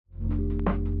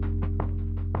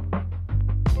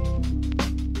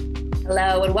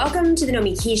Hello and welcome to the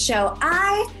Nomiki Show.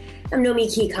 I am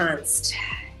Nomiki Const.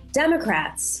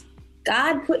 Democrats,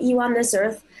 God put you on this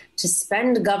earth to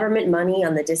spend government money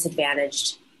on the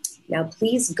disadvantaged. Now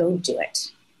please go do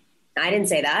it. I didn't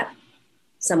say that.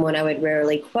 Someone I would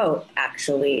rarely quote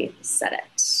actually said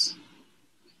it.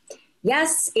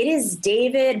 Yes, it is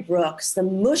David Brooks, the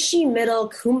mushy middle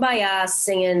kumbaya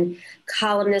singing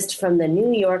columnist from the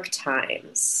New York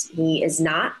Times. He is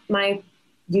not my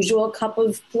usual cup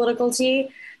of political tea,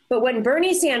 but when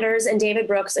Bernie Sanders and David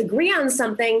Brooks agree on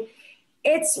something,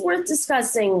 it's worth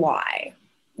discussing why.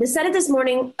 The Senate this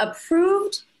morning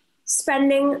approved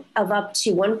spending of up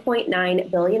to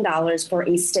 $1.9 billion for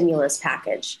a stimulus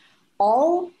package.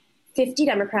 All 50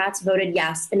 Democrats voted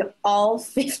yes, and all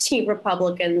 50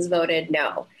 Republicans voted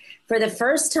no. For the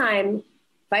first time,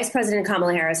 Vice President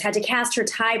Kamala Harris had to cast her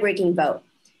tie-breaking vote.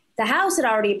 The House had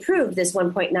already approved this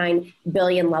 $1.9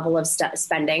 billion level of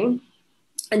spending,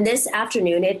 and this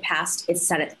afternoon it passed its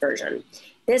Senate version.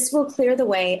 This will clear the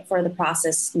way for the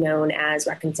process known as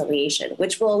reconciliation,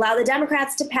 which will allow the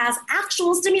Democrats to pass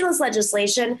actual stimulus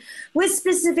legislation with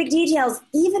specific details,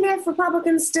 even if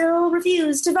Republicans still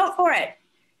refuse to vote for it.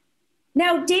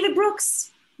 Now, David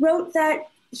Brooks wrote that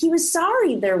he was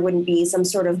sorry there wouldn't be some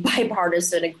sort of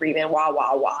bipartisan agreement, wah,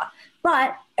 wah, wah.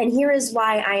 But, and here is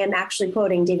why I am actually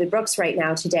quoting David Brooks right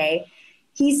now today,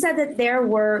 he said that there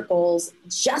were goals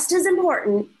just as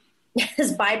important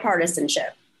as bipartisanship.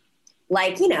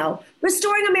 Like,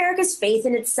 restoring America's faith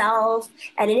in itself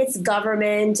and in its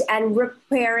government and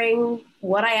repairing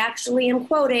what I actually am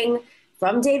quoting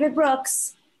from David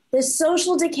Brooks, the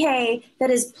social decay that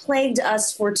has plagued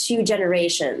us for 2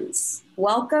 generations.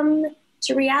 Welcome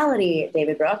to reality,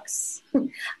 David Brooks.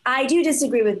 I do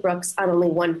disagree with Brooks on only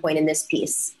one point in this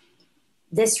piece.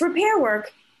 This repair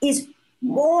work is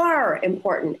more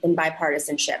important than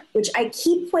bipartisanship, which I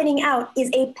keep pointing out is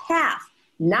a path,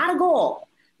 not a goal.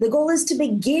 The goal is to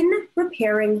begin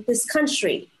repairing this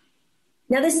country.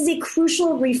 Now, this is a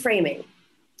crucial reframing.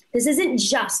 This isn't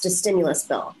just a stimulus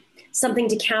bill, something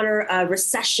to counter a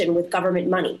recession with government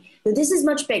money. But this is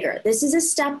much bigger. This is a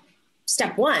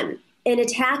step one in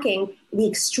attacking the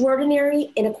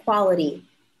extraordinary inequality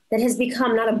that has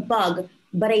become not a bug,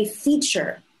 but a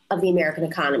feature of the American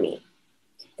economy.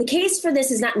 The case for this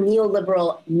is not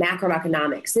neoliberal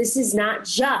macroeconomics. This is not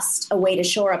just a way to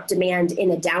shore up demand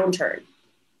in a downturn.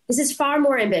 This is far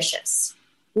more ambitious,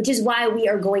 which is why we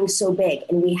are going so big,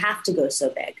 and we have to go so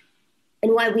big,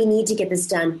 and why we need to get this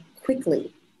done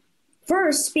quickly.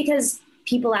 First, because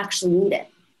people actually need it.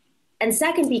 And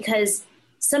second, because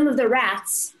some of the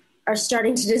rats are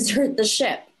starting to desert the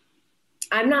ship.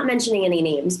 I'm not mentioning any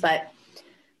names, but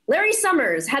Larry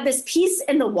Summers had this piece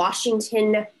in the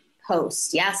Washington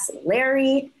Post. Yes,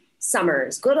 Larry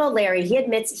Summers, good old Larry. He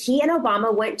admits he and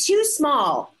Obama went too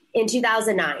small in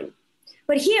 2009.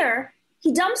 But here,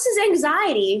 he dumps his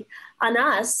anxiety on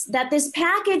us that this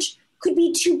package could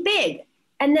be too big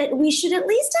and that we should at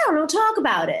least, talk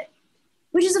about it.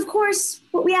 Which is, of course,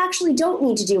 what we actually don't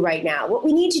need to do right now. What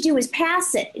we need to do is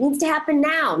pass it. It needs to happen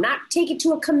now, not take it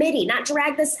to a committee, not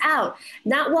drag this out,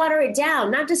 not water it down,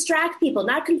 not distract people,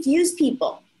 not confuse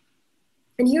people.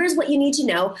 And here's what you need to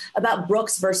know about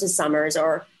Brooks versus Summers,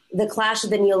 or the clash of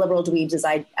the neoliberal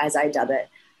dweebs, as I dub it.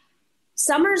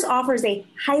 Summers offers a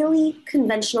highly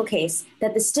conventional case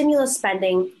that the stimulus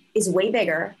spending is way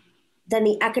bigger than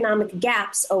the economic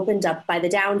gaps opened up by the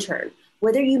downturn.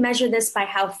 Whether you measure this by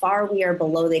how far we are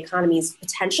below the economy's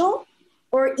potential,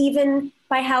 or even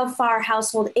by how far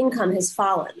household income has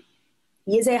fallen.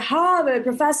 He is a Harvard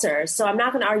professor, so I'm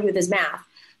not going to argue with his math.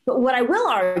 But what I will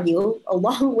argue,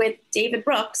 along with David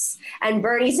Brooks and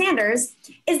Bernie Sanders,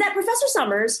 is that Professor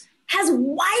Summers has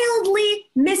wildly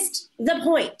missed the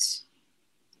point.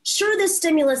 Sure, this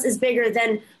stimulus is bigger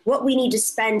than what we need to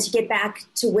spend to get back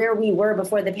to where we were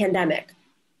before the pandemic.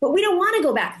 But we don't want to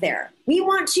go back there. We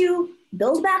want to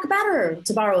build back better,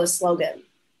 to borrow a slogan.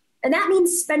 And that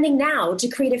means spending now to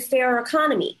create a fairer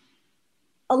economy.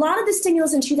 A lot of the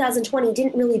stimulus in 2020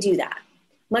 didn't really do that.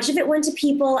 Much of it went to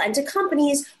people and to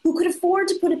companies who could afford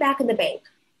to put it back in the bank.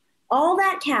 All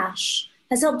that cash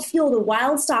has helped fuel the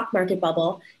wild stock market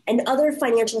bubble and other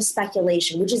financial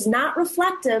speculation, which is not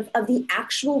reflective of the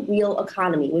actual real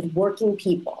economy with working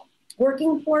people,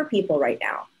 working poor people right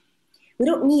now. We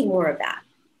don't need more of that.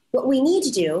 What we need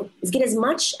to do is get as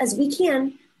much as we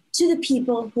can to the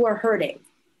people who are hurting,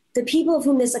 the people of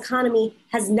whom this economy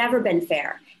has never been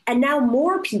fair, and now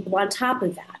more people on top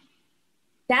of that.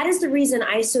 That is the reason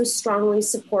I so strongly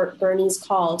support Bernie's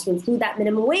call to include that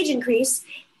minimum wage increase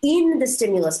in the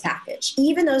stimulus package,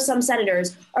 even though some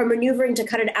senators are maneuvering to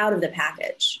cut it out of the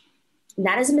package. And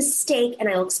that is a mistake, and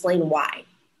I'll explain why.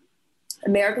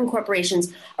 American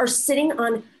corporations are sitting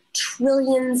on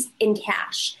trillions in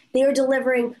cash. They are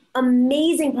delivering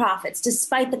amazing profits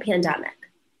despite the pandemic.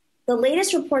 The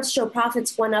latest reports show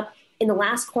profits went up in the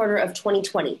last quarter of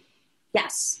 2020.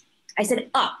 Yes, I said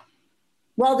up.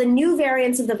 While the new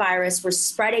variants of the virus were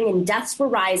spreading and deaths were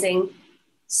rising,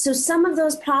 so some of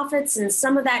those profits and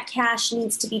some of that cash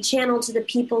needs to be channeled to the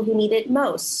people who need it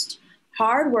most.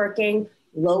 Hardworking,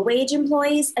 low-wage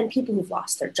employees and people who've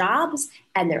lost their jobs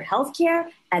and their health care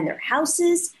and their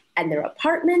houses and their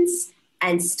apartments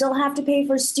and still have to pay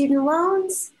for student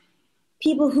loans.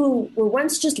 People who were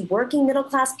once just working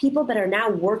middle-class people but are now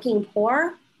working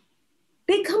poor.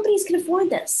 Big companies can afford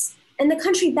this, and the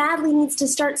country badly needs to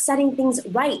start setting things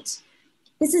right.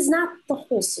 This is not the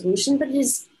whole solution, but it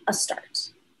is a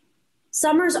start.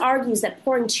 Summers argues that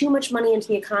pouring too much money into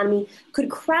the economy could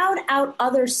crowd out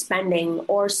other spending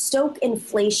or stoke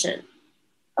inflation.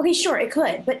 Okay, sure, it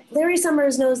could, but Larry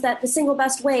Summers knows that the single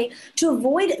best way to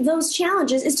avoid those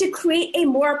challenges is to create a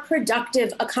more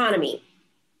productive economy.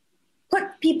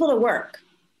 Put people to work.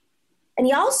 And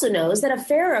he also knows that a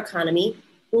fairer economy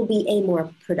will be a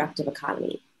more productive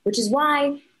economy, which is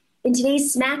why in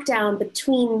today's smackdown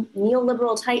between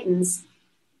neoliberal titans,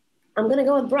 I'm going to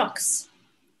go with Brooks.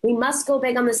 We must go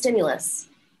big on the stimulus.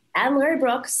 And Larry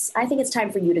Brooks, I think it's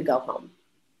time for you to go home.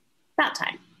 About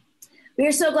time. We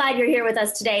are so glad you're here with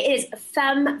us today. It is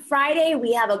Femme Friday.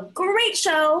 We have a great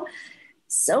show.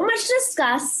 So much to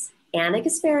discuss. Anna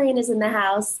Kasparian is in the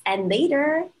house. And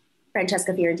later,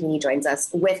 Francesca Fiorentini joins us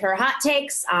with her hot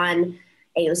takes on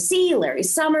AOC, Larry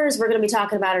Summers. We're going to be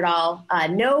talking about it all.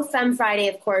 No Femme Friday,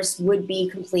 of course, would be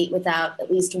complete without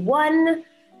at least one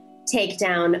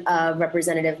takedown of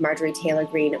Representative Marjorie Taylor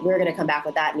Greene. We're going to come back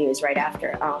with that news right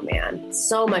after. Oh, man,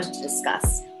 so much to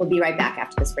discuss. We'll be right back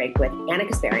after this break with Anna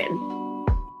Kasparian.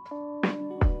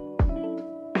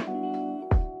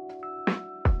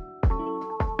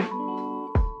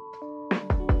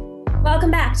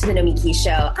 Welcome back to the Nomiki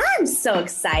Show. I'm so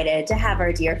excited to have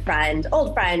our dear friend,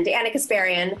 old friend, Anna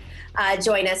Kasparian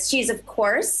join us. She's, of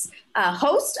course,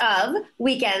 host of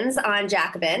Weekends on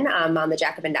Jacobin, on the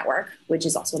Jacobin Network, which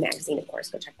is also a magazine, of course.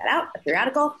 Go check that out, a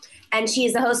periodical. And she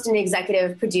is the host and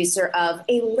executive producer of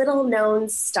a little-known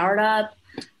startup.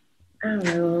 I don't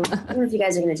know if you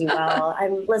guys are going to do well.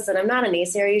 I'm not a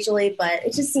naysayer usually, but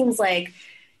it just seems like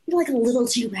you're like a little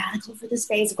too radical for this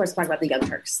space. Of course, we'll talk about the Young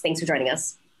Turks. Thanks for joining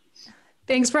us.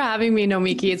 Thanks for having me,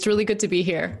 Nomiki. It's really good to be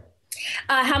here.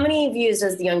 How many views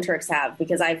does the Young Turks have?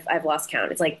 Because I've lost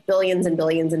count. It's like billions and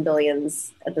billions and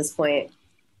billions at this point.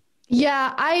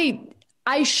 Yeah,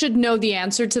 I should know the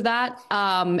answer to that.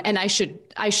 And I should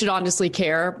honestly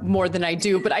care more than I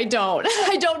do, but I don't.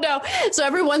 I don't know. So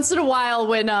every once in a while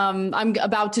when I'm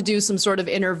about to do some sort of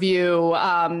interview,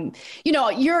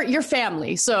 your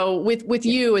family. So with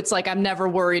you, it's like I'm never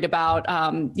worried about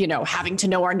having to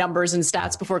know our numbers and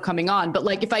stats before coming on. But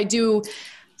like if I do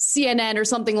CNN or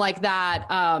something like that,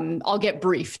 I'll get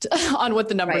briefed on what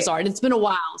the numbers are. And it's been a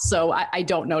while, so I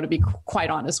don't know, to be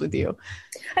quite honest with you.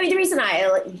 I mean, the reason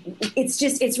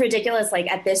it's ridiculous,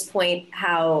 like at this point,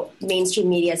 how mainstream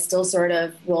media still sort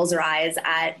of rolls their eyes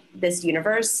at this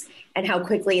universe and how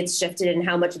quickly it's shifted and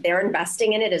how much they're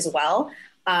investing in it as well.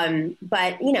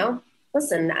 But,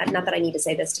 listen, not that I need to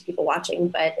say this to people watching,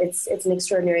 but it's an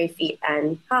extraordinary feat,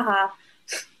 and haha.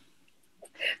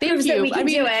 Thank you. We can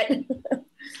do it.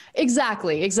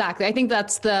 Exactly. I think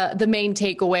that's the main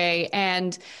takeaway.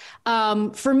 And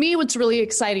for me, what's really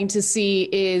exciting to see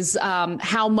is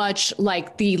how much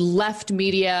like the left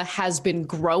media has been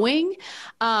growing.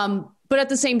 But at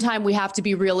the same time, we have to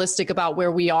be realistic about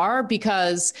where we are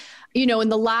because, in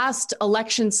the last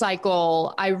election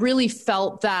cycle, I really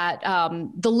felt that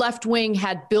the left wing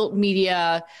had built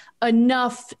media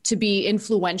enough to be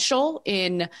influential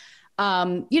in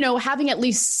having at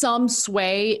least some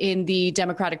sway in the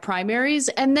Democratic primaries.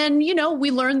 And then, we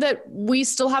learned that we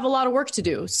still have a lot of work to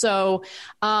do. So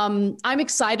I'm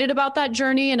excited about that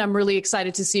journey, and I'm really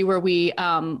excited to see where we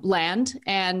land.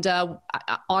 And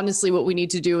honestly, what we need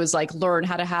to do is like learn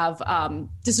how to have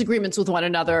disagreements with one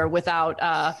another without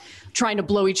trying to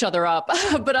blow each other up.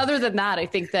 But other than that, I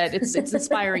think that it's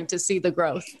inspiring to see the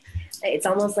growth. It's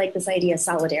almost like this idea of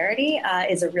solidarity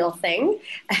is a real thing.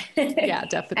 Yeah,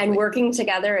 definitely. And working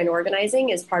together and organizing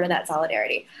is part of that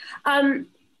solidarity.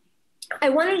 I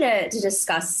wanted to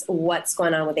discuss what's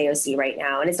going on with AOC right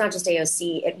now. And it's not just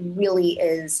AOC. It really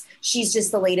is. She's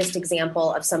just the latest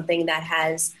example of something that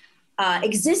has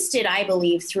existed, I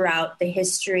believe, throughout the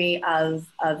history of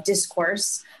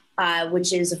discourse,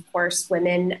 which is, of course,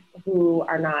 women who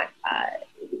are not,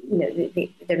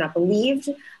 they're not believed.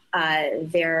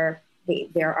 They're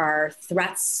there are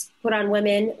threats put on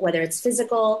women, whether it's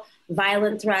physical,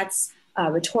 violent threats,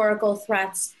 rhetorical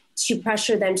threats, to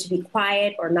pressure them to be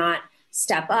quiet or not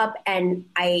step up. And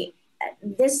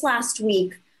this last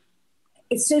week,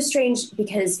 it's so strange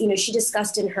because, she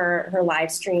discussed in her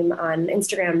live stream on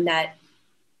Instagram that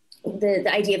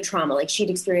the idea of trauma, like she'd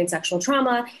experienced sexual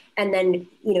trauma, and then,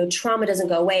 trauma doesn't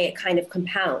go away, it kind of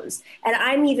compounds. And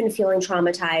I'm even feeling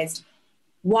traumatized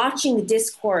watching the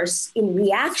discourse in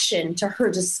reaction to her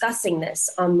discussing this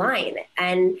online.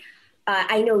 And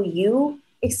I know you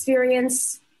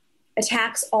experience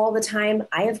attacks all the time.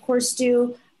 I, of course,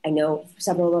 do. I know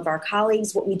several of our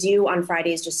colleagues. What we do on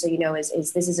Fridays, just so you know, is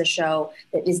this is a show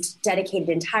that is dedicated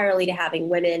entirely to having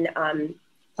women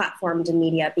platformed in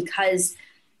media because,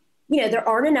 there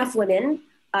aren't enough women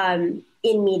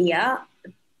in media,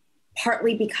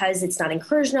 partly because it's not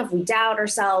encouraged enough. We doubt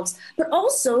ourselves, but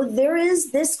also there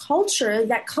is this culture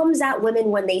that comes at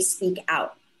women when they speak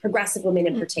out, progressive women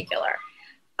in particular.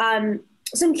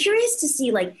 So I'm curious to see,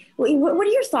 what are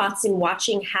your thoughts in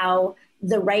watching how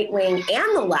the right wing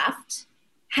and the left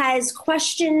has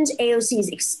questioned AOC's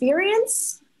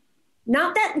experience?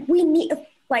 Not that we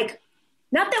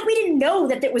didn't know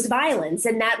that there was violence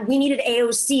and that we needed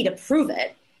AOC to prove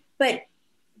it, but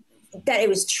that it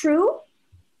was true,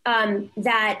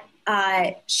 that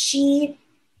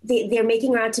they're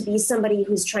making her out to be somebody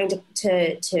who's trying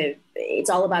to it's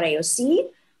all about AOC,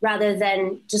 rather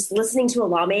than just listening to a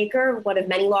lawmaker, one of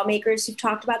many lawmakers who've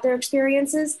talked about their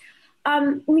experiences.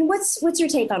 What's your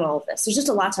take on all of this? There's just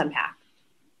a lot to unpack.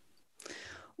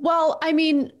 Well,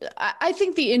 I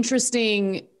think the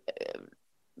interesting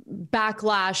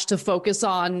backlash to focus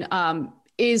on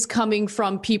is coming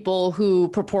from people who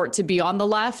purport to be on the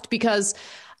left, because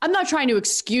I'm not trying to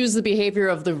excuse the behavior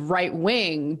of the right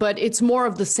wing, but it's more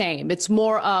of the same. It's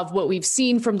more of what we've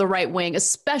seen from the right wing,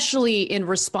 especially in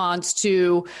response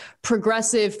to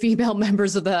progressive female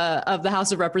members of the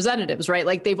House of Representatives, right?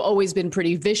 Like, they've always been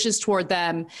pretty vicious toward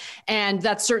them. And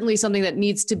that's certainly something that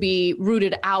needs to be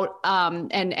rooted out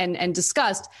and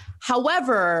discussed.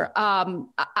 However,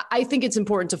 I think it's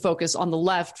important to focus on the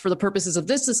left for the purposes of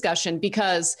this discussion,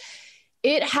 because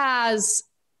it has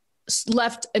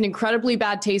left an incredibly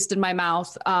bad taste in my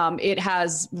mouth. It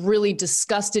has really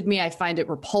disgusted me. I find it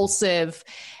repulsive.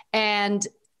 And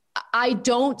I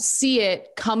don't see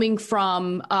it coming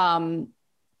from,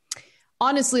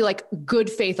 honestly, good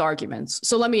faith arguments.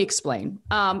 So let me explain.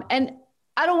 And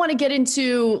I don't want to get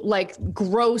into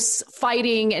gross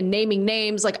fighting and naming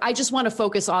names. I just want to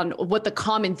focus on what the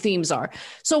common themes are.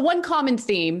 So one common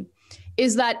theme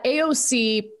is that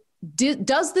AOC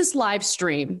does this live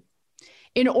stream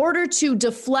in order to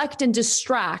deflect and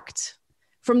distract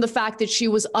from the fact that she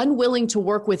was unwilling to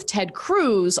work with Ted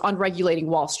Cruz on regulating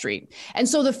Wall Street. And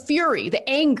so the fury, the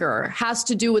anger has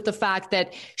to do with the fact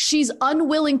that she's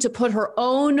unwilling to put her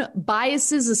own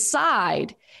biases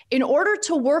aside in order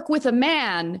to work with a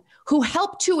man who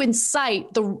helped to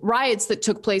incite the riots that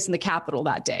took place in the Capitol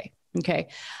that day. Okay.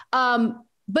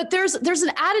 But there's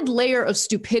an added layer of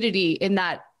stupidity in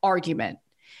that argument.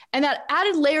 And that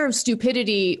added layer of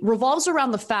stupidity revolves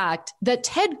around the fact that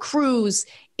Ted Cruz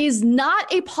is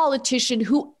not a politician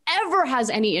who ever has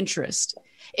any interest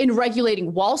in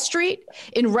regulating Wall Street,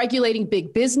 in regulating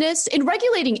big business, in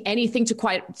regulating anything,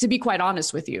 to be quite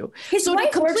honest with you. His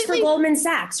wife works for Goldman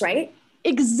Sachs, right?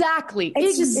 Exactly.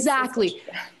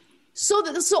 So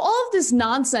all of this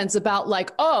nonsense about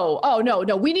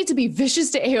no, we need to be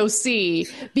vicious to AOC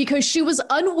because she was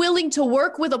unwilling to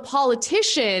work with a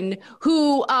politician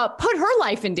who put her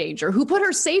life in danger, who put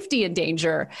her safety in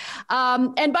danger.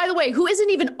 And by the way, who isn't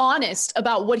even honest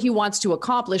about what he wants to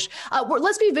accomplish.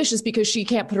 Let's be vicious because she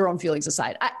can't put her own feelings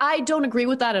aside. I don't agree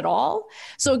with that at all.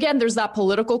 So again, there's that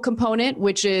political component,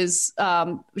 which is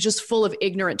just full of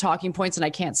ignorant talking points, and I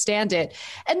can't stand it.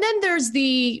 And then there's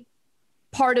the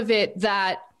part of it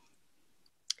that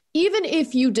even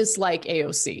if you dislike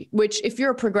AOC, which if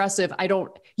you're a progressive,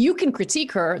 you can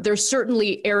critique her. There's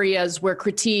certainly areas where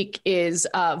critique is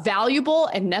valuable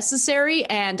and necessary,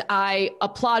 and I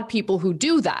applaud people who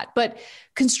do that. But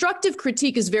constructive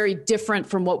critique is very different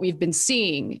from what we've been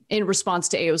seeing in response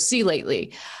to AOC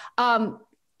lately.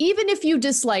 Even if you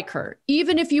dislike her,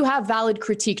 even if you have valid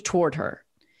critique toward her,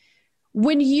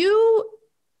 when you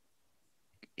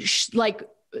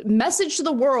message to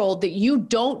the world that you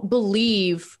don't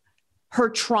believe her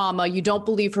trauma, you don't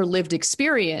believe her lived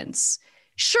experience,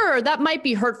 sure, that might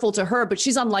be hurtful to her, but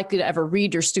she's unlikely to ever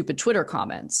read your stupid Twitter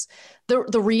comments.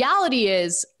 The reality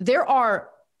is there are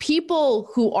people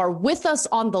who are with us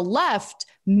on the left,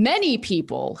 many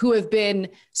people who have been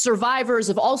survivors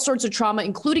of all sorts of trauma,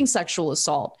 including sexual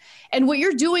assault. And what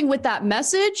you're doing with that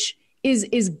message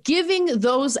is giving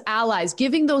those allies,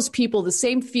 giving those people the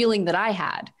same feeling that I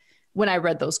had when I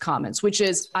read those comments, which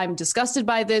is, I'm disgusted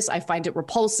by this. I find it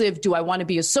repulsive. Do I want to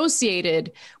be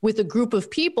associated with a group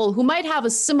of people who might have a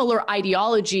similar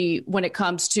ideology when it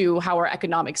comes to how our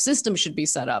economic system should be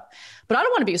set up? But I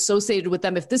don't want to be associated with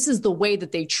them if this is the way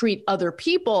that they treat other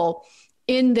people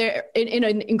in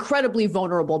an incredibly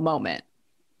vulnerable moment,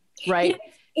 right?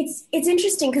 It's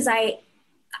interesting because as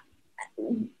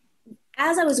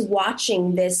I was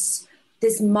watching this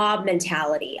mob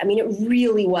mentality, I mean, it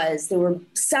really was. There were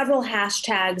several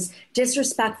hashtags,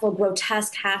 disrespectful,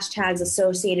 grotesque hashtags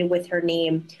associated with her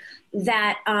name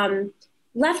that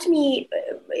left me,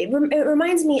 it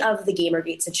reminds me of the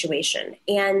Gamergate situation.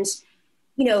 And,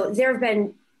 there have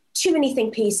been too many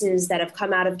think pieces that have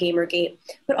come out of Gamergate.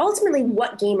 But ultimately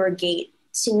what Gamergate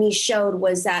to me showed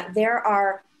was that there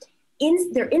are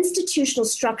institutional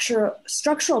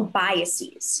structural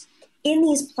biases in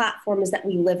these platforms that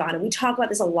we live on, and we talk about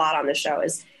this a lot on the show,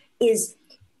 is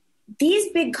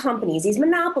these big companies, these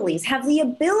monopolies have the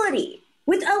ability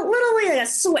with literally like a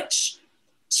switch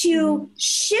to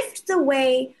shift the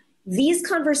way these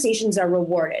conversations are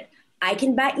rewarded. I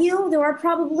can bet you there are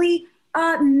probably,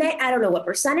 I don't know what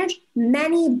percentage,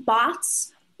 many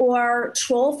bots or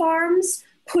troll farms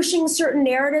pushing certain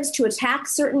narratives to attack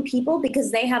certain people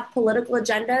because they have political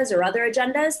agendas or other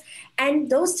agendas. And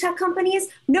those tech companies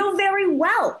know very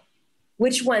well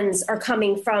which ones are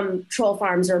coming from troll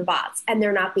farms or bots, and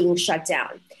they're not being shut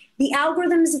down. The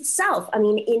algorithms itself, I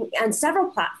mean, on several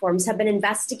platforms have been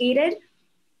investigated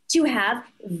to have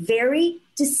very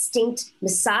distinct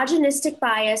misogynistic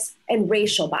bias and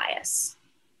racial bias,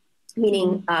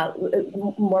 meaning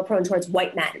more prone towards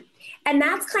white men. And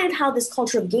that's kind of how this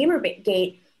culture of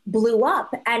Gamergate blew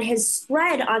up and has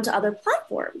spread onto other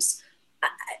platforms.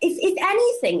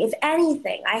 If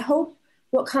anything, I hope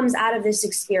what comes out of this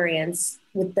experience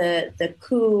with the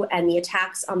coup and the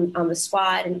attacks on the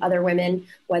squad and other women,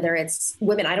 whether it's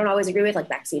women I don't always agree with, like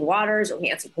Maxine Waters or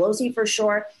Nancy Pelosi for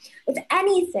sure. If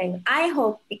anything, I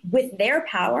hope with their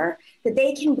power that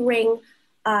they can bring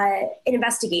an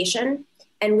investigation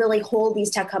and really hold these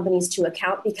tech companies to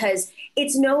account, because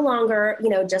it's no longer,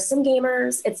 just some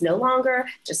gamers. It's no longer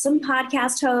just some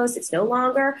podcast hosts. It's no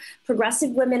longer progressive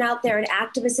women out there and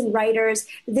activists and writers.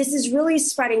 This is really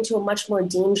spreading to a much more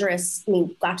dangerous,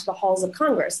 got to the halls of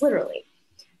Congress, literally.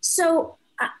 So,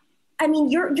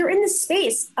 you're in this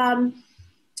space. I've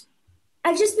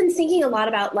just been thinking a lot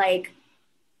about like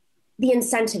the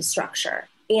incentive structure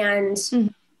and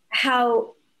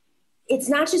how it's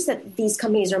not just that these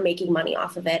companies are making money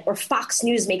off of it, or Fox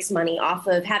News makes money off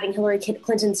of having Hillary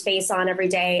Clinton's face on every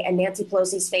day and Nancy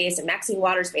Pelosi's face and Maxine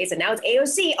Waters' face, and now it's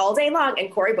AOC all day long and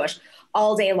Cori Bush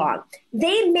all day long.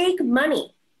 They make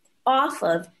money off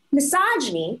of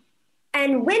misogyny,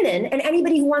 and women and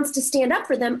anybody who wants to stand up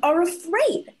for them are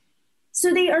afraid.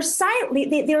 So they are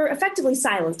they're effectively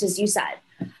silenced, as you said.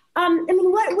 What do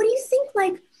you think,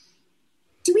 like,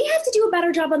 do we have to do a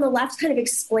better job on the left kind of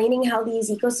explaining how these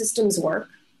ecosystems work?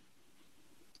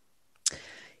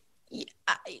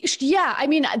 Yeah, I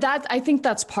think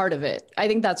that's part of it.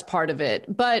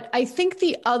 But I think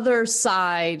the other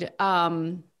side,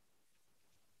 and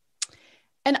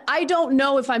I don't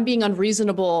know if I'm being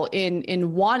unreasonable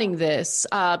in wanting this,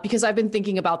 because I've been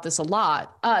thinking about this a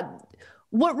lot.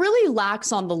 What really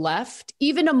lacks on the left,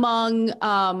 even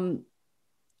among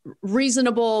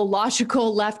reasonable,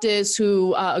 logical leftists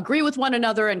who agree with one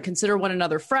another and consider one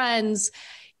another friends,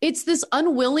 it's this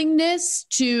unwillingness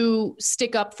to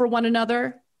stick up for one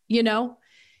another,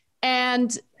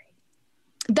 and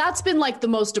that's been like the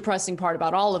most depressing part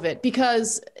about all of it,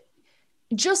 because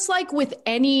just like with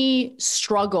any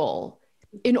struggle,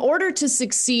 in order to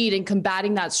succeed in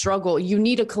combating that struggle, you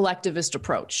need a collectivist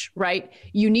approach, right?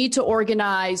 You need to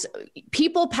organize.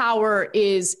 People power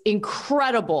is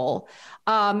incredible.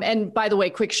 And by the way,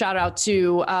 quick shout out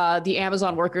to the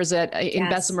Amazon workers in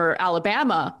Bessemer,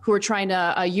 Alabama, who are trying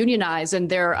to unionize, and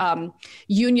their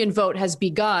union vote has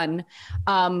begun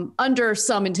under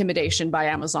some intimidation by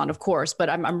Amazon, of course. But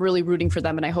I'm really rooting for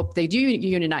them, and I hope they do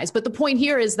unionize. But the point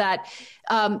here is that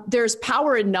there's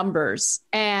power in numbers,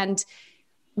 and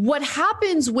what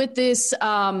happens with this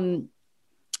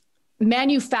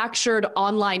manufactured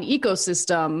online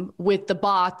ecosystem with the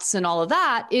bots and all of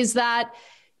that is that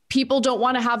People don't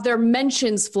want to have their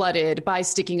mentions flooded by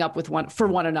sticking up for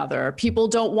one another. People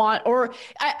don't want, or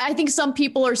I think some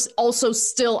people are also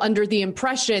still under the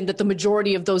impression that the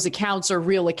majority of those accounts are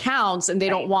real accounts and they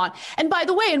don't want, and by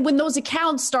the way, and when those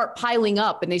accounts start piling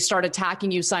up and they start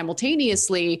attacking you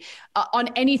simultaneously on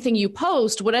anything you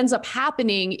post, what ends up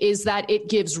happening is that it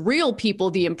gives real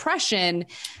people the impression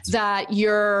that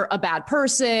you're a bad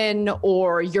person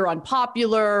or you're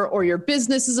unpopular or your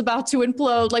business is about to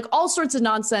implode, like all sorts of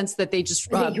nonsense that they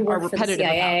just are repetitive the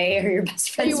CIA about. Or your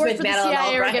best friends with Madeleine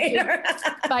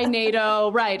Albright. By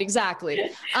NATO, right, exactly.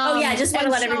 I just want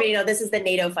to let everybody know this is the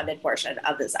NATO-funded portion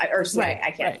of this. I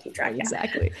can't keep track.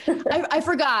 Exactly. I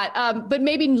forgot, but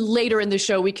maybe later in the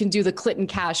show we can do the Clinton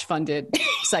Cash-funded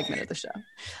segment of the show.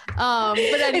 But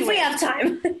anyway, if we have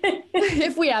time.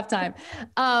 If we have time.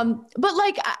 But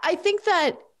like, I think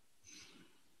that,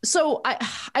 so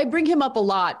I bring him up a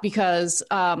lot because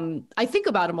I think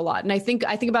about him a lot, and I think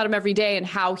about him every day and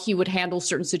how he would handle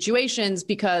certain situations,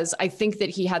 because I think that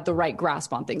he had the right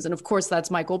grasp on things. And of course,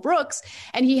 that's Michael Brooks.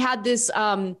 And he had this,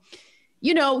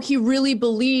 he really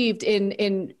believed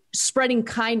in spreading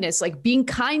kindness, like being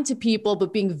kind to people,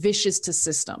 but being vicious to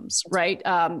systems, right?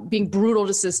 Being brutal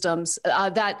to systems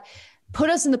that put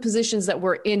us in the positions that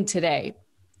we're in today.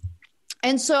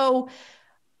 And so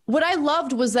what I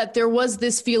loved was that there was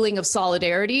this feeling of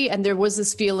solidarity, and there was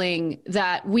this feeling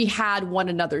that we had one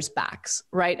another's backs,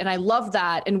 right? And I love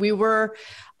that. And we were,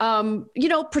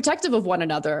 protective of one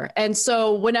another. And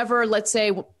so whenever, let's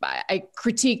say, I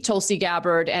critiqued Tulsi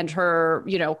Gabbard and her,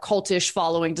 cultish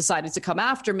following decided to come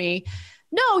after me,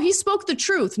 no, he spoke the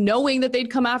truth, knowing that they'd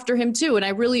come after him too. And I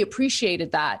really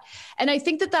appreciated that. And I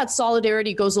think that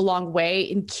solidarity goes a long way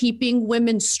in keeping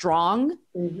women strong.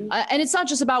 Mm-hmm. And it's not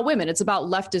just about women, it's about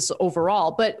leftists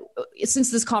overall. But since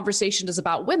this conversation is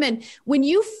about women, when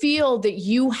you feel that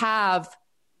you have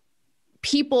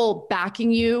people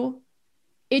backing you,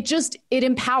 it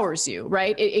empowers you,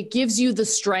 right? It gives you the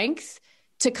strength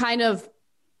to kind of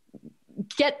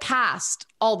get past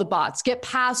all the bots, get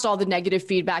past all the negative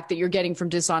feedback that you're getting from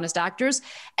dishonest actors.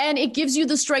 And it gives you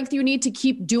the strength you need to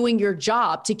keep doing your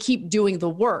job, to keep doing the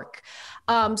work.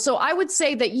 So I would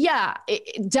say that,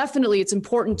 definitely it's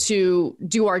important to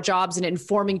do our jobs in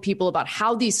informing people about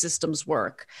how these systems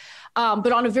work.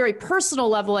 But on a very personal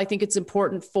level, I think it's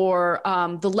important for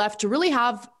the left to really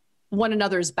have one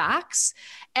another's backs.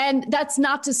 And that's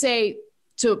not to say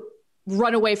to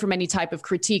run away from any type of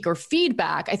critique or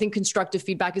feedback. I think constructive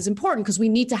feedback is important because we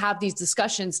need to have these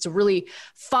discussions to really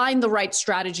find the right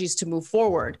strategies to move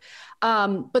forward.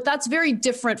 But that's very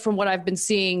different from what I've been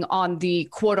seeing on the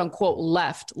quote unquote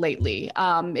left lately.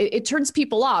 It turns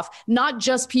people off, not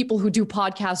just people who do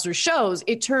podcasts or shows.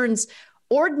 It turns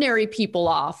ordinary people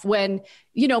off when,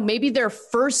 maybe their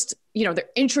first, their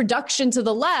introduction to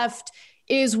the left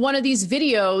is one of these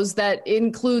videos that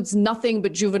includes nothing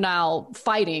but juvenile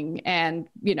fighting and,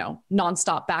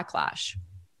 nonstop backlash.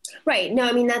 Right. No,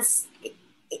 I mean, that's,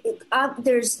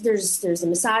 there's the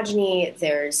misogyny,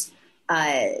 there's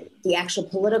the actual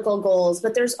political goals,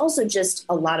 but there's also just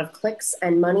a lot of clicks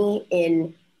and money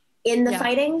in the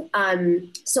fighting.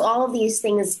 So all of these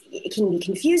things, it can be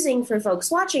confusing for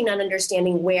folks watching, not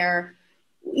understanding where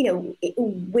the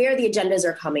agendas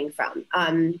are coming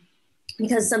from.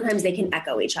 Because sometimes they can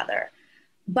echo each other.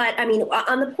 But I mean,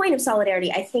 on the point of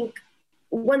solidarity, I think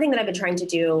one thing that I've been trying to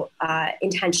do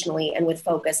intentionally and with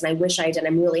focus, and I wish I did,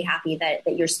 I'm really happy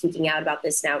that you're speaking out about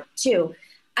this now too.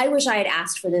 I wish I had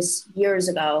asked for this years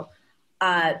ago.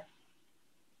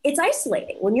 It's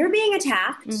isolating when you're being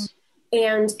attacked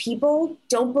and people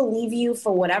don't believe you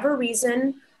for whatever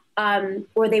reason,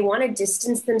 or they want to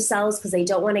distance themselves because they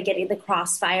don't want to get in the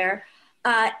crossfire.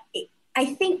 I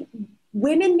think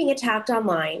women being attacked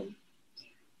online,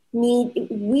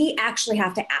 we actually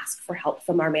have to ask for help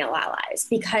from our male allies,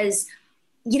 because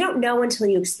you don't know until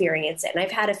you experience it. And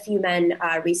I've had a few men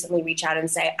recently reach out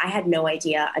and say, I had no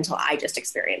idea until I just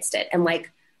experienced it. And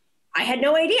I had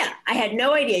no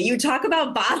idea. You talk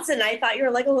about bots and I thought you were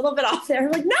a little bit off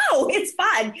there. I'm no, it's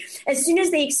fun. As soon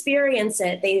as they experience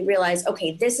it, they realize,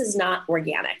 okay, this is not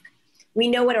organic. We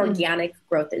know what organic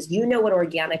growth is. You know what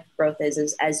organic growth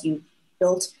is as you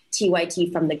built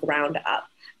TYT from the ground up.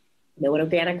 You know what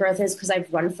organic growth is because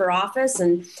I've run for office,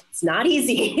 and it's not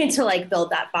easy to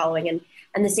build that following.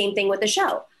 And the same thing with the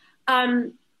show.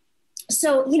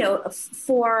 So,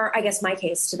 for, I guess my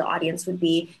case to the audience would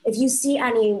be, if you see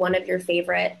any one of your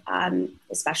favorite,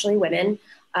 especially women,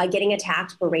 getting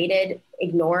attacked, berated,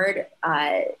 ignored,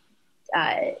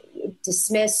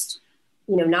 dismissed,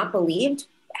 not believed,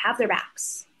 have their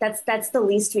backs. That's the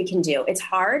least we can do. It's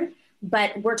hard,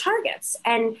 but we're targets.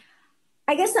 And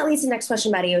I guess that leads to the next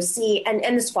question about AOC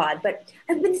and the squad. But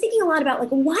I've been thinking a lot about,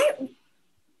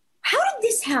 how did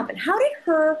this happen? How did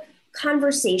her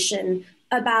conversation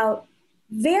about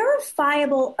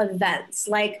verifiable events,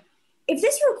 like if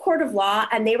this were a court of law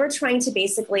and they were trying to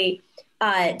basically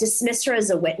dismiss her as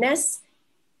a witness,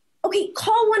 okay,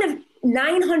 call one of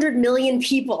 900 million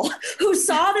people who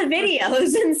saw the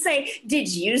videos and say, did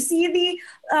you see the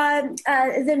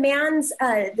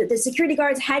security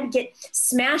guard's head get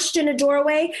smashed in a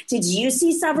doorway? Did you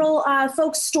see several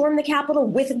folks storm the Capitol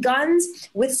with guns,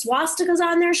 with swastikas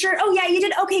on their shirt? Oh yeah, you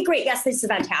did? Okay, great. Yes, this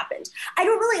event happened. I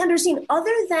don't really understand,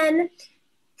 other than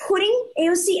putting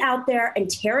AOC out there and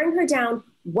tearing her down,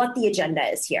 what the agenda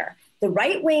is here. The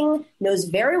right wing knows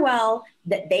very well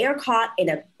that they are caught in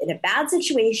a bad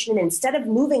situation. Instead of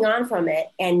moving on from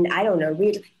it, and I don't know,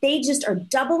 they just are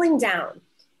doubling down,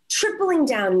 tripling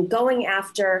down, going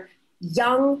after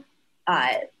young,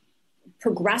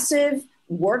 progressive,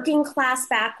 working class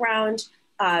background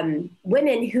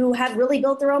women who have really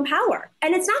built their own power.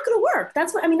 And it's not going to work.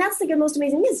 That's the most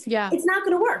amazing news. Yeah. It's not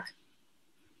going to work.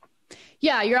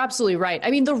 Yeah, you're absolutely right.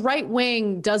 I mean, the right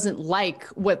wing doesn't like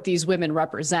what these women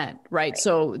represent, right?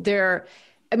 So the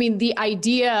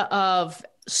idea of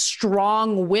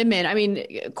strong women,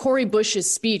 Cori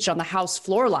Bush's speech on the House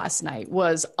floor last night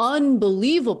was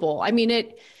unbelievable. I mean,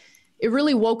 it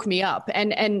really woke me up.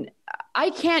 And I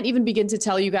can't even begin to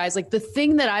tell you guys, like, the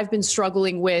thing that I've been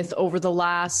struggling with over the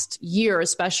last year,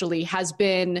 especially, has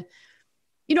been,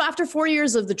 after 4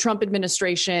 years of the Trump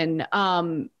administration,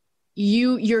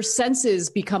 your senses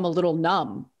become a little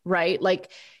numb, right? Like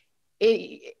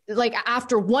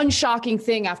after one shocking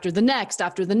thing after the next,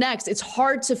 it's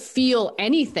hard to feel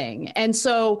anything. And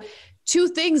so 2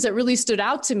 things that really stood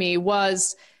out to me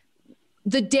was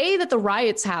the day that the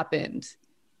riots happened.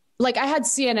 Like, I had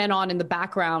CNN on in the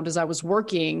background as I was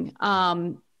working.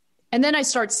 And then I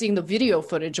start seeing the video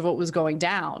footage of what was going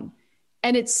down,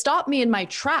 and it stopped me in my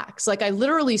tracks. Like, I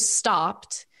literally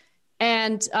stopped,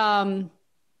 and,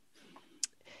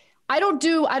 I don't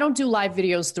do live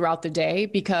videos throughout the day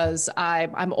because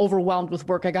I'm overwhelmed with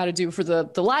work I got to do for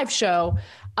the live show.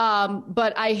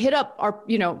 But I hit up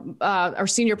our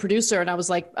senior producer, and I was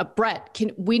like, Brett,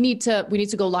 we need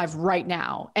to go live right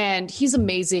now. And he's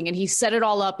amazing. And he set it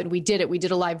all up, and we did it. We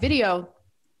did a live video,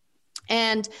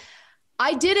 and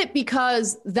I did it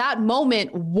because that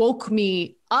moment woke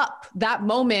me up. That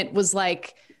moment was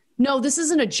like, no, this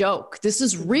isn't a joke. This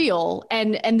is real.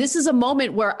 And this is a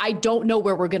moment where I don't know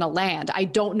where we're going to land. I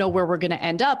don't know where we're going to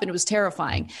end up. And it was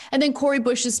terrifying. And then Cori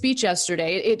Bush's speech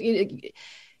yesterday,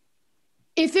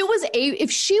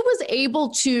 if she was able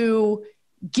to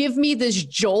give me this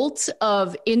jolt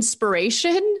of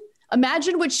inspiration,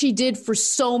 imagine what she did for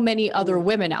so many other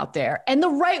women out there. And the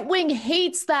right wing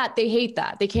hates that. They hate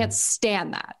that. They can't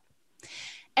stand that.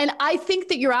 And I think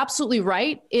that you're absolutely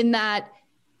right in that,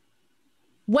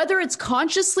 whether it's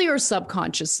consciously or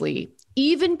subconsciously,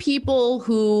 even people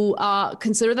who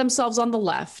consider themselves on the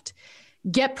left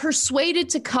get persuaded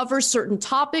to cover certain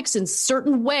topics in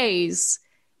certain ways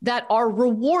that are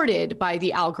rewarded by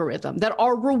the algorithm, that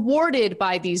are rewarded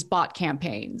by these bot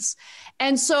campaigns.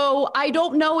 And so I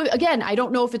don't know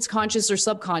if it's conscious or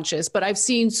subconscious, but I've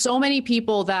seen so many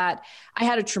people that I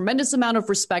had a tremendous amount of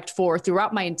respect for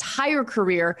throughout my entire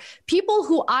career, people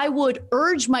who I would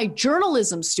urge my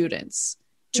journalism students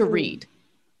to read,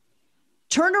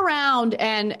 turn around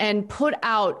and put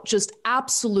out just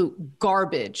absolute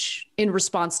garbage in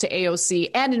response to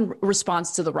AOC and in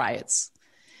response to the riots.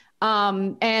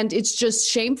 And it's just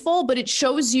shameful, but it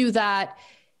shows you that,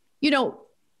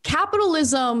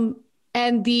 capitalism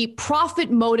and the profit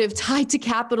motive tied to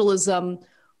capitalism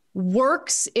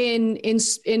works in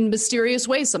mysterious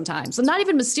ways sometimes. And not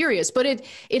even mysterious, but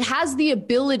it has the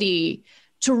ability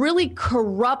to really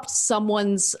corrupt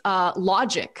someone's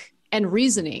logic and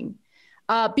reasoning,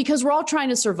 because we're all trying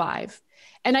to survive.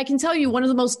 And I can tell you, one of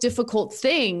the most difficult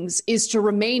things is to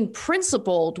remain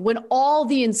principled when all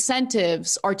the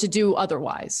incentives are to do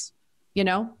otherwise.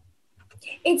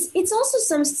 It's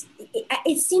also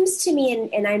it seems to me,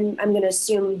 and I'm going to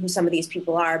assume who some of these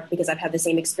people are, because I've had the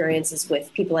same experiences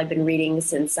with people I've been reading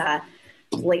since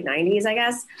late 90s, I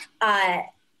guess.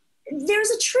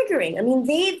 There's a triggering.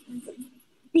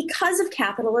 Because of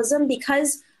capitalism,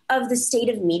 because of the state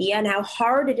of media and how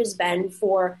hard it has been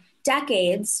for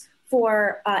decades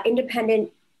for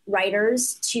independent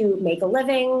writers to make a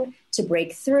living, to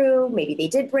break through. Maybe they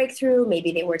did break through.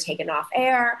 Maybe they were taken off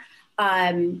air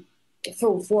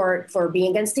for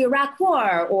being against the Iraq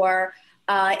War, or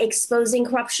exposing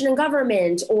corruption in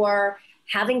government, or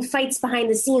having fights behind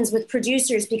the scenes with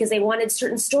producers because they wanted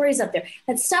certain stories up there.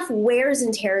 That stuff wears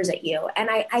and tears at you. And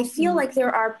I feel like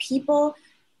there are people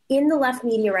in the left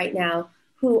media right now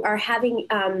who are having,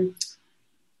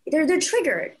 they're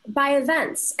triggered by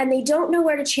events and they don't know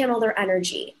where to channel their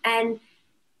energy. And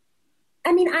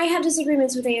I mean, I have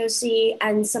disagreements with AOC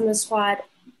and some of the squad,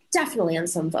 definitely on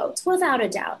some votes, without a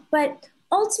doubt. But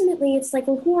ultimately, it's like,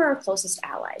 well, who are our closest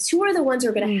allies? Who are the ones who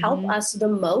are going to help us the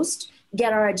most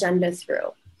get our agenda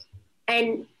through?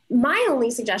 And my only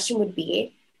suggestion would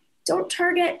be, don't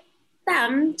target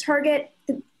them, target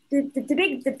the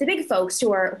big folks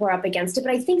who are up against it.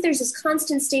 But I think there's this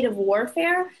constant state of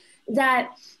warfare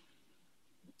that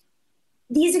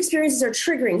these experiences are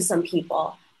triggering some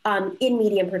people, in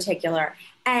media in particular.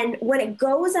 And when it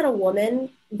goes at a woman,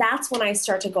 that's when I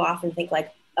start to go off and think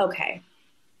like, okay,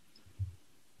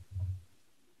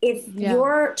 if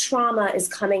your trauma is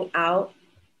coming out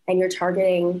and you're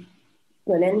targeting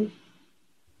women,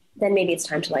 then maybe it's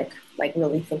time to like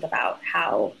really think about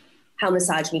how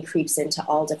misogyny creeps into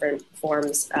all different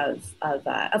forms of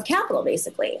capital,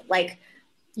 basically. Like,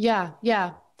 yeah.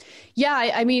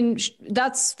 I mean,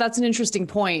 that's an interesting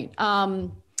point.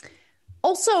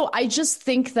 Also, I just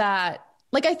think that,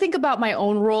 like, I think about my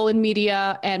own role in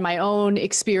media and my own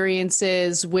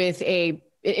experiences with an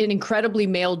incredibly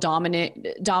male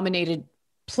dominated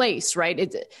place,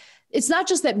 right? It's not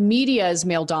just that media is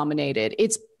male dominated,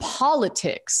 it's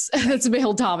politics that's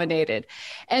male dominated.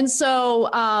 And so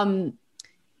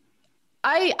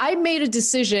I made a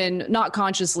decision, not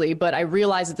consciously, but I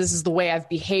realized that this is the way I've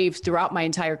behaved throughout my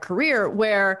entire career,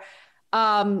 where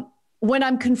when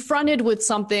I'm confronted with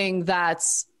something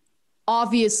that's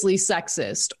obviously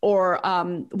sexist, or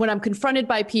when I'm confronted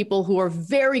by people who are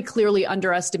very clearly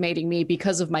underestimating me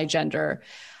because of my gender,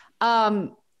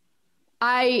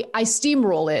 I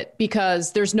steamroll it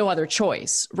because there's no other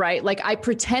choice, right? Like, I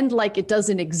pretend like it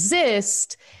doesn't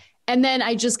exist. And then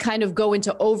I just kind of go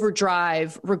into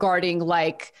overdrive regarding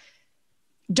like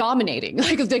dominating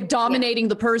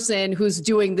the person who's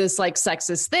doing this like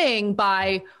sexist thing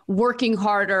by working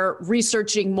harder,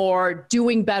 researching more,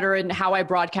 doing better in how I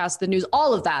broadcast the news,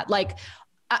 all of that. Like,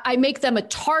 I make them a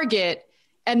target,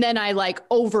 and then I like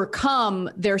overcome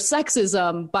their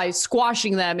sexism by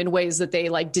squashing them in ways that they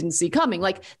like didn't see coming.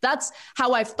 Like, that's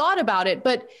how I've thought about it.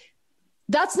 But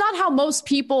that's not how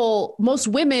most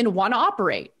women want to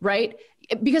operate, right?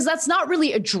 Because that's not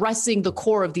really addressing the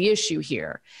core of the issue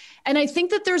here. And I think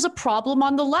that there's a problem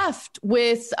on the left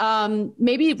with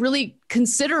maybe really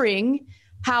considering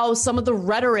how some of the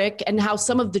rhetoric and how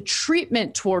some of the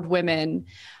treatment toward women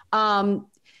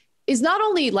is not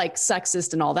only like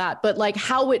sexist and all that, but like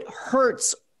how it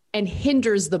hurts and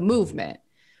hinders the movement,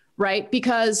 right?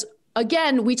 Because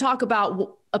again, we talk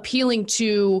about appealing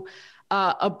to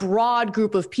a broad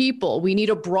group of people. We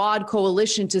need a broad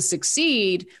coalition to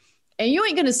succeed. And you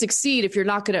ain't going to succeed if you're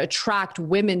not going to attract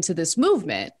women to this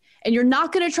movement. And you're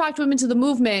not going to attract women to the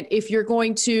movement if you're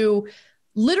going to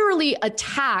literally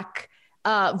attack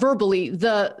verbally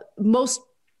the most,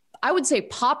 I would say,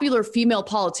 popular female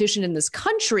politician in this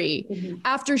country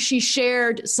after she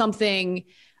shared something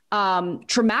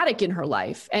traumatic in her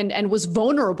life and was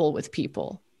vulnerable with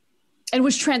people and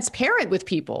was transparent with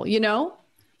people, you know?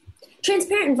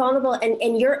 Transparent and vulnerable,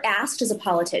 and you're asked as a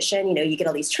politician, you know, you get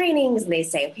all these trainings and they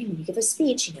say, okay, when you give a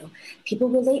speech, you know, people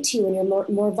relate to you and you're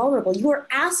more vulnerable. You are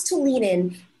asked to lean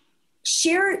in,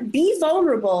 be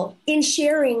vulnerable in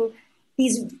sharing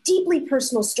these deeply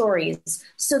personal stories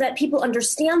so that people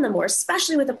understand them more,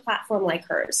 especially with a platform like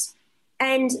hers.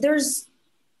 And there's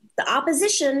the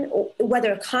opposition,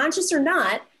 whether conscious or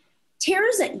not,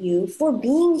 tears at you for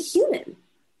being human.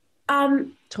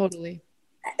 Totally.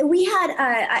 We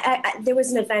had, there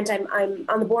was an event, I'm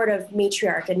on the board of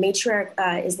Matriarch, and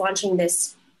Matriarch is launching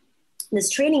this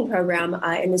training program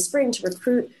in the spring to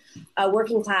recruit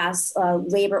working class,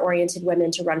 labor-oriented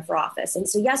women to run for office. And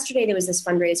so yesterday there was this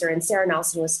fundraiser and Sarah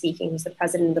Nelson was speaking, who's the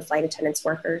president of the Flight Attendants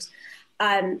Workers.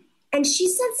 And she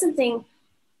said something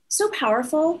so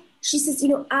powerful. She says, you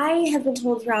know, I have been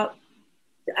told throughout,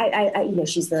 you know,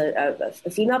 she's a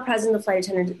female president of the Flight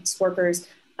Attendants Workers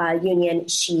Union.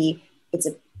 It's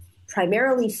a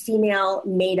primarily female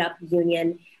made up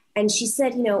union. And she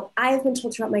said, you know, I have been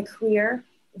told throughout my career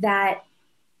that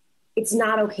it's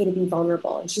not okay to be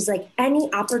vulnerable. And she's like, any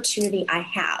opportunity I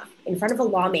have in front of a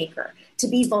lawmaker to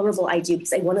be vulnerable, I do,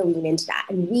 because I want to lean into that.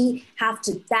 And we have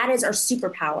to, that is our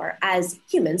superpower as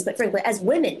humans, but frankly, as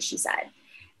women, she said.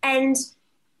 And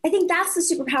I think that's the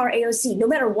superpower AOC. No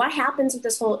matter what happens with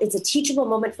this whole, it's a teachable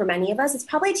moment for many of us. It's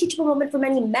probably a teachable moment for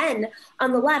many men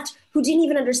on the left who didn't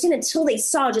even understand until they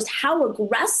saw just how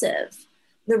aggressive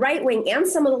the right wing and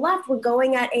some of the left were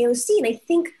going at AOC. And I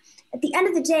think at the end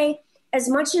of the day, as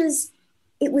much as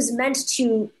it was meant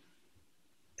to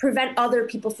prevent other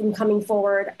people from coming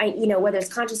forward, whether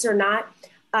it's conscious or not,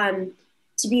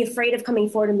 to be afraid of coming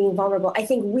forward and being vulnerable. I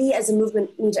think we as a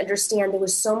movement need to understand there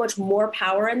was so much more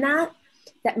power in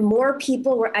that more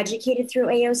people were educated through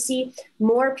AOC,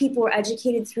 more people were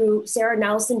educated through Sarah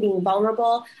Nelson being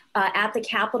vulnerable at the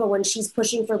Capitol when she's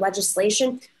pushing for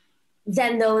legislation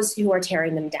than those who are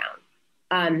tearing them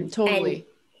down. Totally. And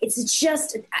it's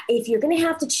just, if you're going to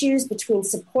have to choose between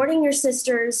supporting your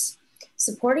sisters,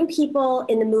 supporting people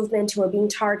in the movement who are being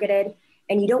targeted,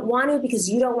 and you don't want to because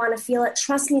you don't want to feel it,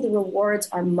 trust me, the rewards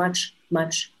are much,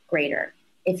 much greater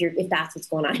if that's what's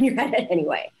going on in your head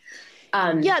anyway.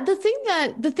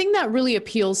 The thing that really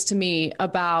appeals to me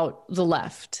about the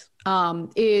left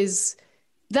is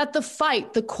that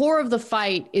the core of the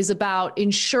fight is about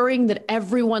ensuring that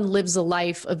everyone lives a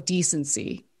life of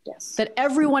decency. Yes. That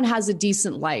everyone has a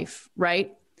decent life,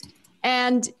 right?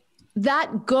 And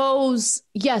that goes,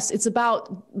 yes, it's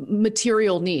about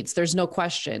material needs. There's no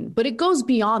question, but it goes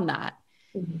beyond that.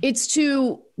 Mm-hmm. It's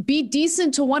to be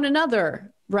decent to one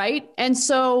another, right? And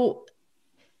so,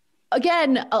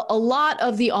 again, a lot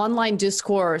of the online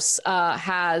discourse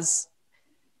has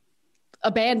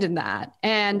abandoned that.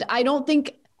 And I don't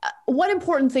think, one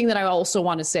important thing that I also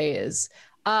want to say is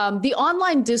the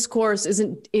online discourse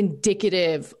isn't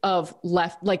indicative of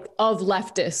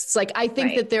leftists. Like, I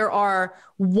think that there are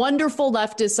wonderful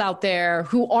leftists out there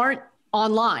who aren't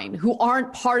online, who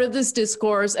aren't part of this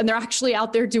discourse, and they're actually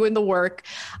out there doing the work.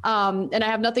 And I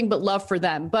have nothing but love for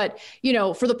them. But,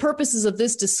 for the purposes of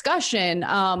this discussion,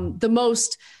 the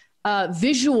most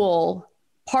visual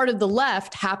part of the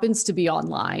left happens to be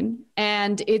online.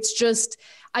 And it's just,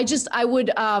 I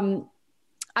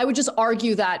would just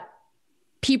argue that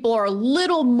people are a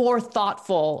little more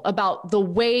thoughtful about the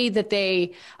way that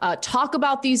they talk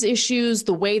about these issues,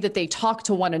 the way that they talk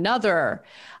to one another,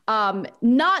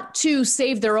 not to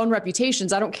save their own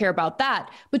reputations. I don't care about that,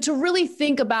 but to really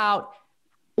think about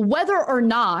whether or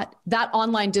not that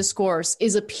online discourse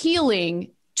is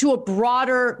appealing to a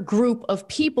broader group of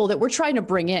people that we're trying to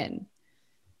bring in.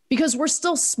 Because we're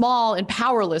still small and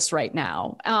powerless right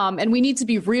now. And we need to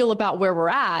be real about where we're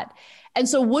at. And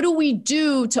so what do we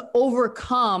do to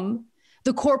overcome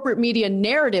the corporate media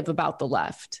narrative about the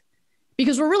left?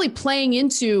 Because we're really playing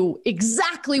into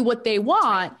exactly what they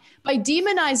want by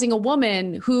demonizing a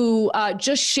woman who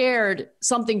just shared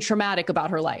something traumatic about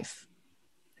her life.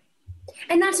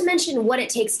 And not to mention what it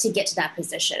takes to get to that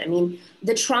position. I mean,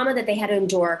 the trauma that they had to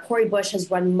endure. Cori Bush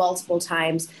has run multiple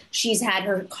times. She's had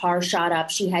her car shot up.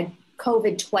 She had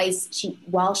COVID twice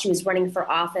while she was running for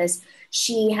office.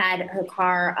 She had her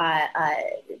car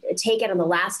taken on the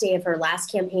last day of her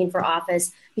last campaign for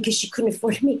office because she couldn't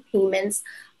afford to make payments.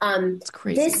 It's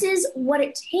crazy. This is what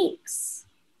it takes.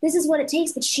 This is what it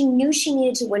takes. But she knew she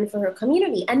needed to win for her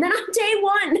community. And then on day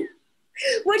one,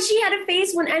 what she had to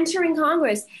face when entering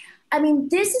Congress, I mean,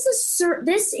 this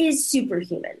is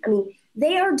superhuman. I mean,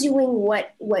 they are doing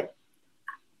what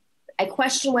I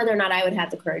question whether or not I would have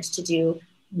the courage to do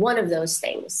one of those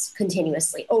things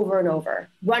continuously over and over,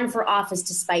 run for office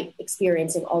despite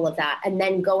experiencing all of that, and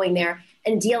then going there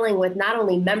and dealing with not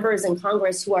only members in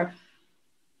Congress who are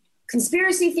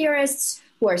conspiracy theorists,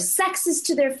 who are sexist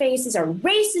to their faces, are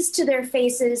racist to their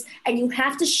faces, and you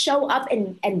have to show up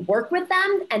and work with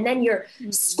them, and then you're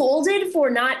scolded for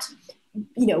not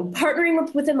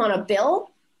partnering with them on a bill.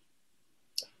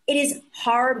 It is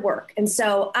hard work. And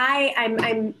so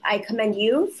I commend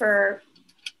you for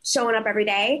showing up every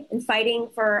day and fighting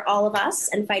for all of us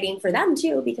and fighting for them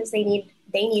too, because they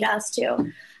need us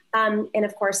too. And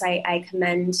of course I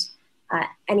commend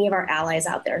any of our allies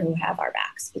out there who have our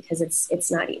backs, because it's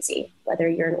not easy, whether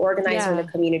you're an organizer in the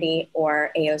community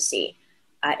or AOC,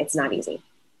 it's not easy.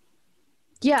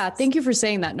 Yeah. Thank you for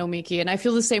saying that, Nomiki. And I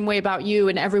feel the same way about you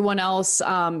and everyone else,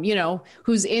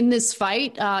 who's in this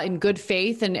fight in good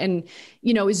faith and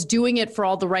is doing it for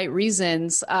all the right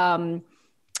reasons. I'm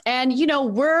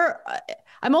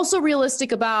also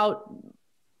realistic about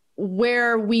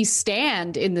where we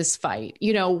stand in this fight.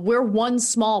 We're one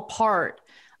small part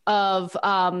of,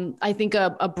 I think,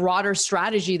 a broader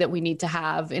strategy that we need to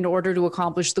have in order to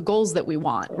accomplish the goals that we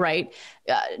want, right?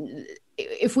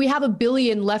 If we have 1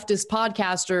 billion leftist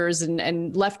podcasters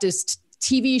and leftist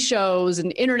TV shows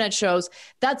and internet shows,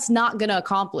 that's not going to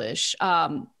accomplish,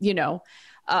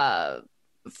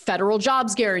 federal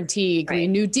jobs guarantee,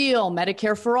 Green New Deal,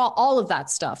 Medicare for all of that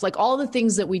stuff, like all the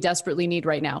things that we desperately need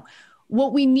right now.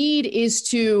 What we need is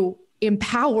to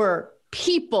empower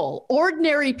people,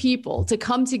 ordinary people, to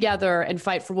come together and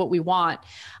fight for what we want.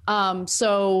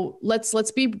 So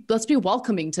let's be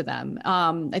welcoming to them.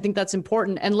 I think that's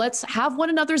important, and let's have one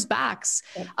another's backs,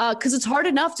 because it's hard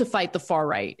enough to fight the far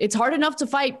right. It's hard enough to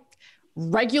fight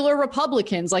regular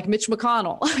Republicans like Mitch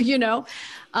McConnell,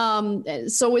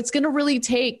 so it's going to really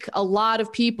take a lot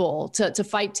of people to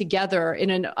fight together in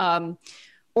an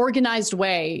organized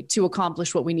way to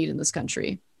accomplish what we need in this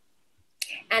country.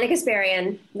 Anna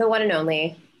Kasparian, the one and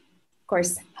only, of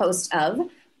course, host of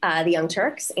The Young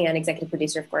Turks and executive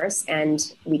producer, of course,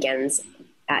 and Weekends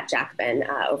at Jacobin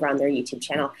over on their YouTube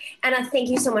channel. Anna, thank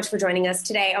you so much for joining us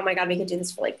today. Oh my God, we could do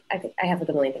this for I have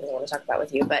a million things I want to talk about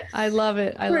with you, but I love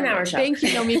it. We're an hour show. Thank you,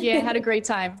 Nomiki. I had a great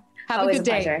time. Have Always a good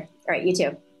day. Pleasure. All right, you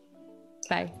too.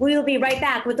 Bye. We will be right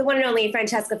back with the one and only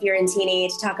Francesca Fiorentini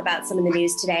to talk about some of the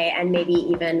news today and maybe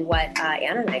even what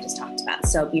Anna and I just talked about.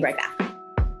 So be right back.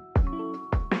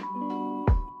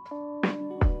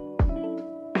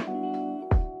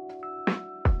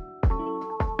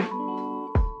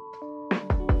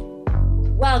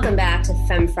 Welcome back to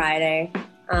Femme Friday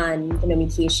on the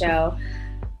Nomiki Show.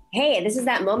 Hey, this is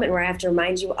that moment where I have to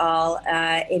remind you all,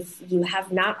 if you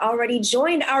have not already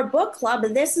joined our book club,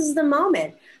 this is the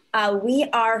moment. We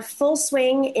are full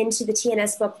swing into the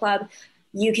TNS book club.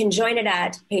 You can join it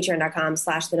at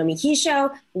patreon.com/the Nomiki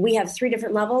Show. We have 3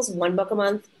 different levels, 1 book a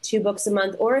month, 2 books a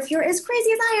month, or if you're as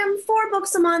crazy as I am, 4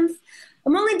 books a month.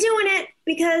 I'm only doing it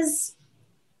because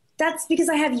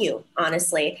I have you,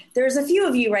 honestly. There's a few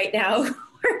of you right now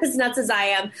as nuts as I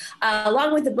am.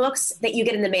 Along with the books that you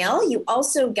get in the mail, you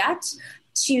also get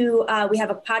to, we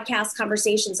have a podcast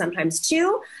conversation sometimes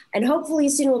too, and hopefully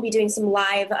soon we'll be doing some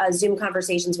live Zoom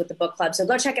conversations with the book club. So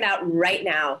go check it out right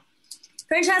now.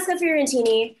 Francesca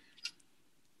Fiorentini,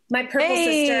 my purple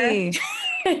sister.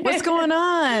 What's going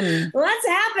on? What's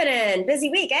happening? Busy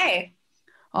week, eh?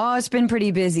 Oh, it's been pretty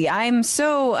busy. I'm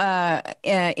so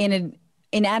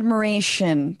in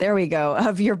admiration, there we go,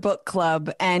 of your book club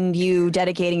and you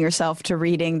dedicating yourself to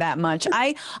reading that much.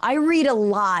 I read a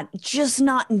lot, just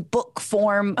not in book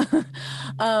form.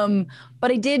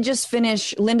 But I did just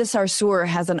finish. Linda Sarsour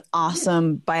has an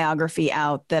awesome biography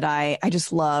out that I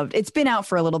just loved. It's been out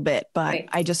for a little bit, but right.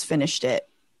 I just finished it.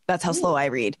 That's how slow I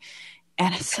read.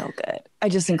 And it's so good. I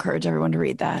just encourage everyone to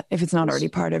read that if it's not already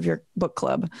part of your book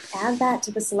club. Add that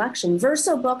to the selection.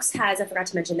 Verso Books has, I forgot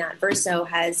to mention that, Verso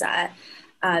has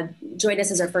joined us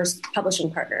as our first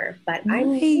publishing partner. But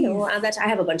Nice. I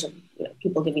have a bunch of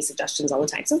people give me suggestions all the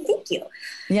time. So thank you.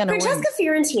 Yeah, no Francesca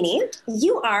worries. Fiorentini,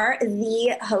 you are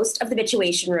the host of The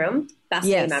Bitchuation Room. Best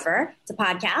name ever. It's a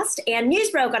podcast. And News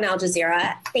Broke on Al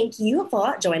Jazeera. Thank you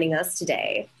for joining us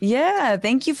today. Yeah,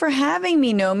 thank you for having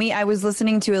me, Nomi. I was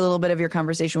listening to a little bit of your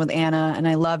conversation with Anna, and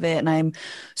I love it. And I'm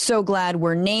so glad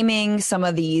we're naming some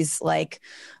of these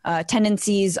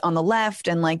tendencies on the left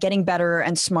and getting better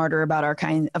and smarter about our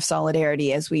kind of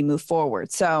solidarity as we move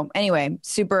forward. So anyway,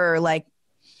 super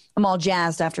I'm all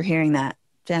jazzed after hearing that.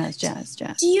 Jazz.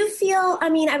 Do you feel,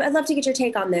 I'd love to get your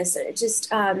take on this. Just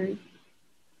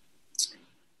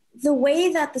the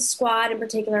way that the squad in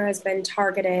particular has been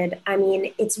targeted.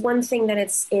 It's one thing that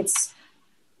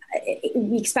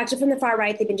we expect it from the far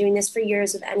right. They've been doing this for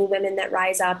years with any women that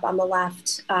rise up on the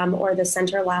left or the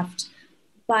center left.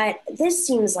 But this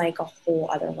seems like a whole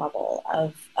other level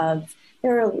of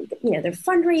they're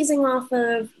fundraising off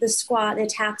of the squad, the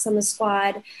attacks on the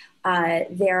squad.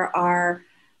 There are,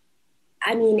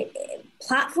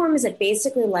 platforms that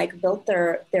basically built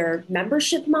their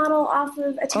membership model off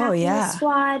of attacking the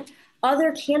squad.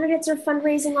 Other candidates are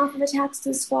fundraising off of attacks to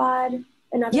the squad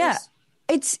and others. Yeah,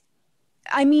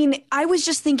 I was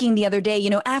just thinking the other day,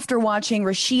 after watching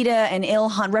Rashida and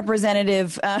Ilhan,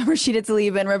 Representative Rashida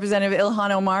Tlaib and Representative Ilhan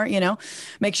Omar,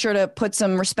 make sure to put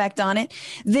some respect on it,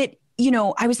 that,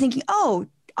 I was thinking,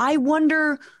 I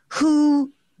wonder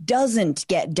who doesn't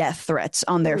get death threats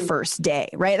on their first day,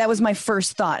 right? That was my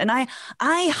first thought. And I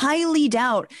highly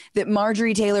doubt that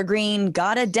Marjorie Taylor Greene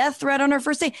got a death threat on her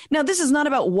first day. Now, this is not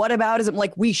about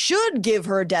whataboutism, we should give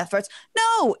her death threats.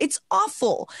 No, it's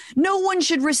awful. No one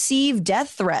should receive death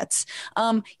threats.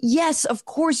 Yes, of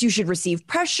course you should receive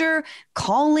pressure,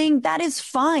 calling. That is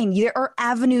fine. There are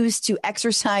avenues to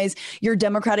exercise your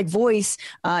democratic voice,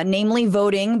 namely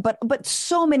voting, but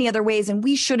so many other ways. And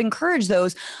we should encourage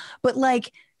those. But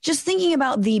just thinking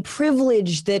about the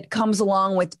privilege that comes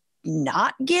along with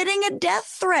not getting a death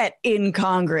threat in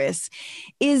Congress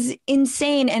is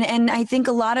insane. And I think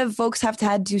a lot of folks have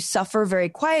had to suffer very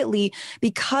quietly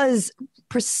because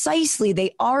precisely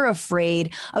they are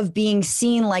afraid of being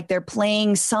seen like they're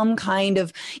playing some kind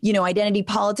of, identity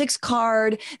politics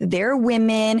card. They're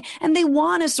women and they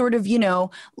want to sort of,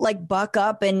 like buck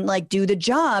up and like do the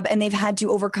job. And they've had to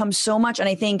overcome so much. And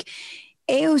I think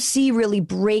AOC really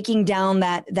breaking down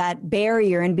that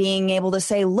barrier and being able to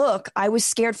say, look, I was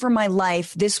scared for my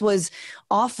life. This was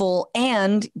awful.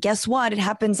 And guess what? It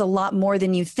happens a lot more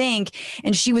than you think.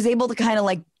 And she was able to kind of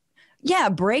like,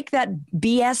 break that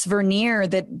BS veneer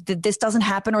that this doesn't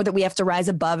happen or that we have to rise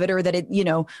above it or that it,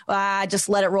 just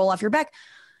let it roll off your back.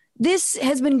 This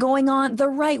has been going on. The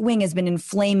right wing has been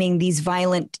inflaming these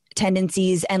violent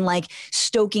tendencies and like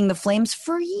stoking the flames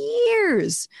for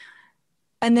years.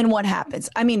 And then what happens?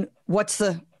 I mean, what's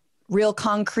the real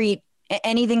concrete,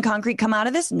 anything concrete come out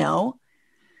of this? No.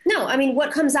 I mean,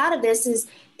 what comes out of this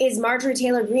is Marjorie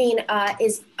Taylor Greene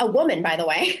is a woman, by the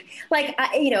way. Like,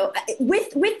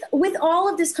 with all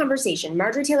of this conversation,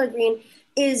 Marjorie Taylor Greene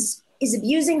is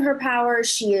abusing her power.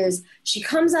 She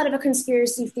comes out of a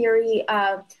conspiracy theory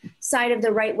side of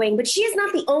the right wing, but she is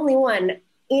not the only one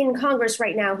in Congress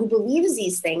right now who believes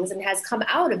these things and has come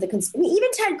out of even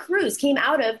Ted Cruz came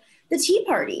out of the Tea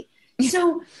Party.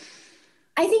 So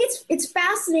I think it's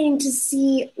fascinating to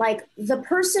see like the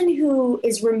person who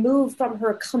is removed from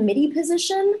her committee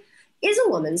position is a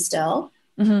woman still,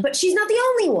 but she's not the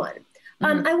only one.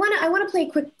 I want to play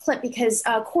a quick clip because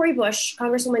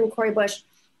Congresswoman Cori Bush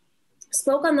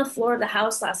spoke on the floor of the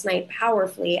House last night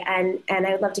powerfully, and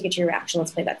I would love to get your reaction.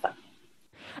 Let's play that clip.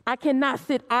 I cannot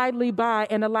sit idly by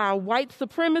and allow white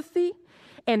supremacy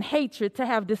and hatred to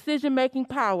have decision-making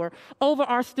power over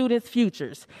our students'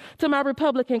 futures. To my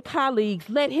Republican colleagues,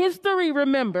 let history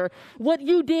remember what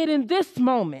you did in this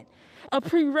moment. A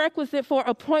prerequisite for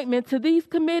appointment to these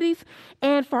committees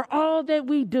and for all that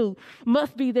we do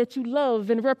must be that you love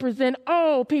and represent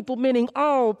all people, meaning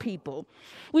all people.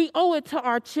 We owe it to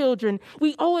our children,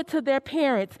 we owe it to their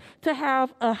parents to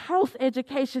have a House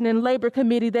Education and Labor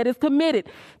Committee that is committed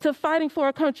to fighting for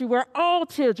a country where all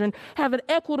children have an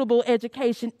equitable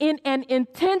education in an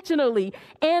intentionally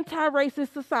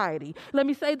anti-racist society. Let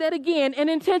me say that again, an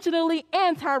intentionally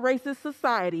anti-racist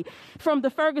society. From the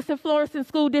Ferguson-Florissant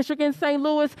School District in St.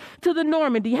 Louis to the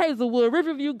Normandy, Hazelwood,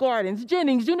 Riverview Gardens,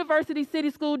 Jennings, University City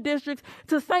School Districts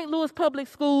to St. Louis Public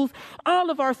Schools, all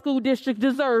of our school districts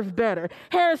deserve better.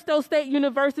 Harris-Stowe State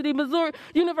University, Missouri,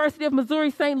 University of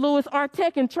Missouri, St. Louis, our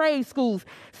tech and trade schools,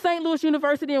 St. Louis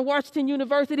University and Washington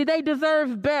University, they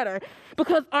deserve better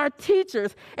because our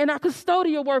teachers and our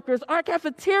custodial workers, our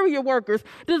cafeteria workers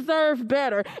deserve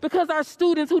better because our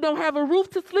students who don't have a roof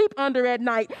to sleep under at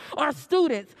night, our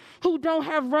students who don't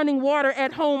have running water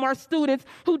at home, our students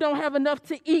who don't have enough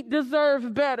to eat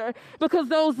deserve better because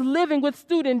those living with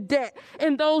student debt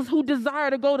and those who desire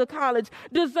to go to college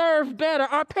deserve better.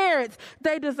 Our parents,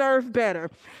 they deserve better.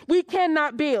 We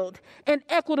cannot build an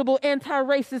equitable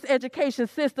anti-racist education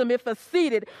system if a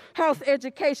seated House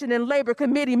Education and Labor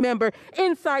Committee member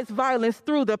incites violence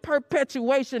through the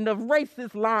perpetuation of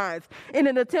racist lies in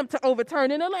an attempt to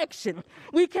overturn an election.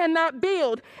 We cannot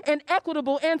build an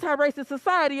equitable anti-racist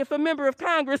society if a member of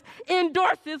Congress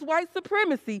endorses white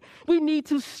supremacy. We need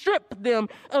to strip them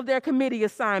of their committee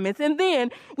assignments. And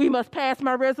then we must pass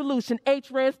my resolution,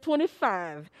 HRES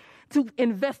 25, to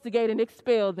investigate and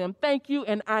expel them. Thank you,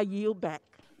 and I yield back.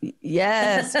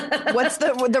 Yes. What's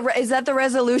is that the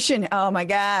resolution? Oh my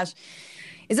gosh.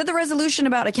 Is that the resolution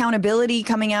about accountability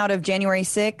coming out of January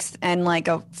 6th and like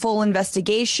a full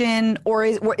investigation? Or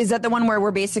is that the one where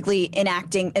we're basically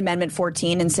enacting Amendment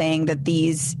 14 and saying that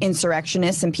these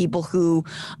insurrectionists and people who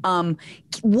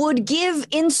would give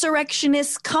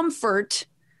insurrectionists comfort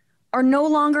are no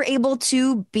longer able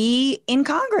to be in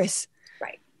Congress?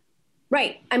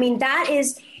 Right. I mean, that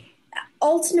is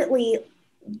ultimately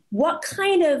what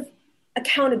kind of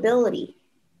accountability.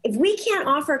 If we can't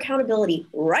offer accountability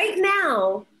right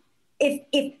now,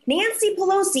 if Nancy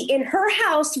Pelosi in her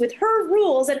house with her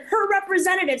rules and her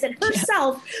representatives and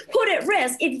herself put at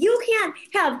risk, if you can't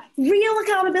have real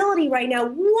accountability right now,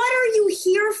 what are you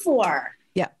here for?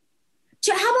 Yeah.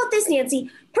 So how about this,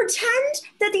 Nancy? Pretend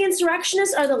that the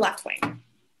insurrectionists are the left wing.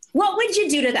 What would you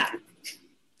do to them?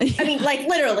 I mean, like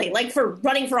literally, like for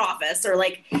running for office or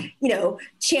like,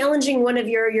 challenging one of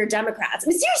your Democrats. I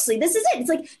mean, seriously, this is it. It's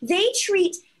like they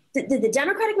treat the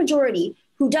Democratic majority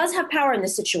who does have power in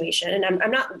this situation. And I'm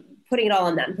not putting it all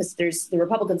on them because the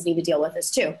Republicans need to deal with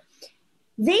this too.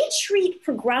 They treat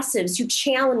progressives who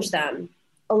challenge them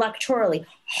electorally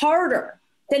harder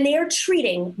than they are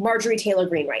treating Marjorie Taylor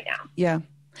Greene right now. Yeah.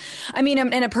 I mean,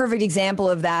 and a perfect example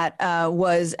of that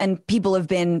was, and people have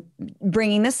been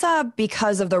bringing this up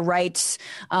because of the right's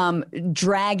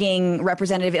dragging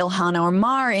Representative Ilhan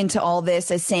Omar into all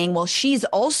this as saying, well, she's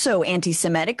also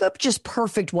anti-Semitic, just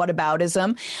perfect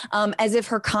whataboutism, as if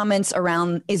her comments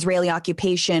around Israeli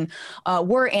occupation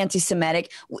were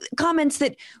anti-Semitic, comments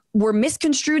that were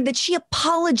misconstrued, that she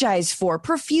apologized for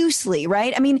profusely,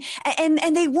 right? I mean,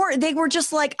 and they were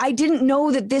just like, I didn't know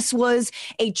that this was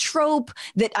a trope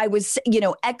that I was,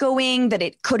 echoing, that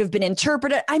it could have been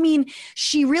interpreted. I mean,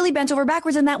 she really bent over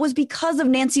backwards, and that was because of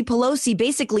Nancy Pelosi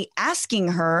basically asking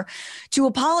her to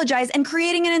apologize and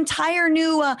creating an entire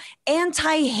new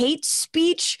anti-hate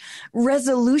speech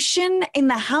resolution in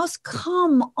the House.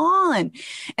 Come on.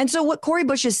 And so what Cori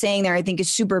Bush is saying there, I think, is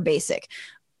super basic.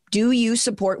 Do you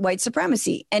support white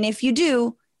supremacy? And if you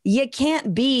do, you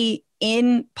can't be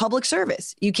in public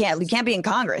service. You can't be in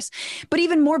Congress. But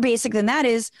even more basic than that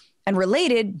is, and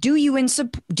related, do you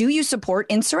support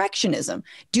insurrectionism?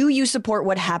 Do you support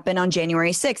what happened on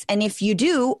January 6th? And if you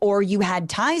do, or you had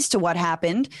ties to what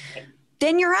happened,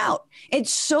 then you're out.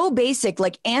 It's so basic,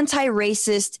 like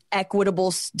anti-racist,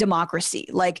 equitable democracy.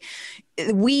 Like,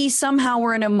 we somehow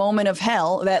were in a moment of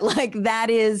hell that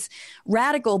is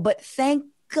radical, but thank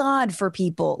God for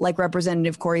people like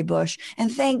Representative Cori Bush,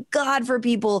 and thank God for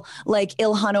people like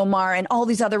Ilhan Omar and all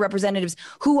these other representatives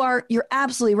who are, you're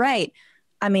absolutely right.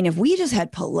 I mean, if we just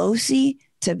had Pelosi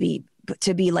to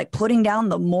be like putting down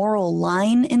the moral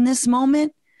line in this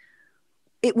moment,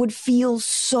 it would feel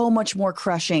so much more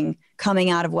crushing coming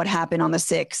out of what happened on the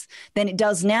 6th than it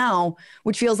does now,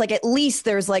 which feels like at least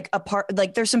there's like a part,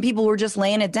 like there's some people who are just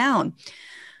laying it down.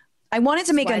 I wanted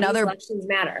to make another. Elections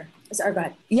matter. Sorry, go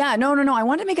ahead. Yeah, no. I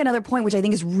wanted to make another point, which I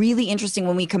think is really interesting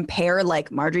when we compare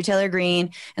like Marjorie Taylor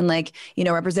Greene and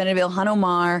Representative Ilhan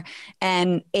Omar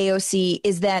and AOC,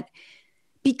 is that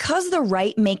because the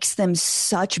right makes them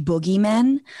such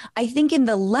boogeymen, I think in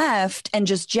the left and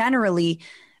just generally,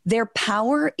 their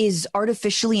power is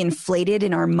artificially inflated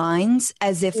in our minds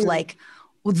as if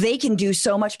they can do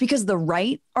so much because the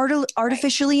right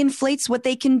artificially inflates what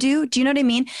they can do. Do you know what I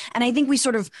mean? And I think we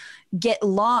sort of get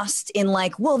lost in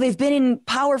they've been in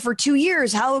power for 2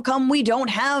 years. How come we don't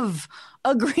have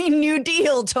a Green New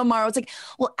Deal tomorrow? It's like,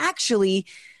 well, actually,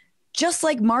 just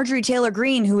like Marjorie Taylor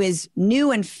Greene, who is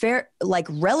new and fair,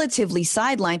 relatively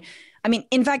sidelined. I mean,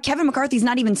 in fact, Kevin McCarthy's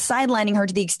not even sidelining her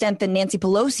to the extent that Nancy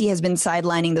Pelosi has been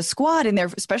sidelining the squad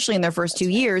especially in their first 2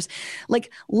 years.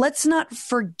 Let's not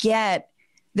forget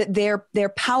that they're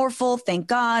powerful, thank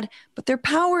God, but their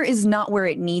power is not where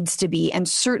it needs to be. And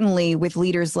certainly with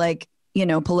leaders like,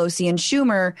 Pelosi and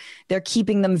Schumer, they're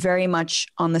keeping them very much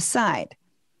on the side.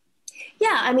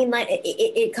 Yeah, I mean,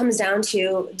 it comes down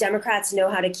to Democrats know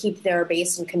how to keep their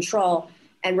base in control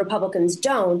and Republicans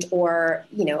don't, or,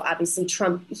 obviously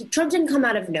Trump didn't come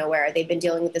out of nowhere. They've been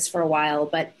dealing with this for a while,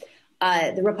 but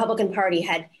the Republican Party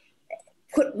had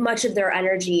put much of their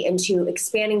energy into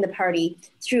expanding the party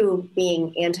through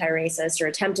being anti-racist or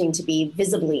attempting to be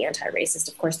visibly anti-racist.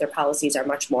 Of course, their policies are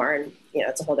much more, and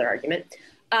it's a whole other argument.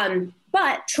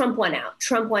 But Trump won out.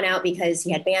 Trump won out because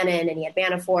he had Bannon and he had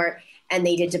Manafort, and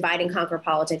they did divide and conquer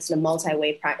politics in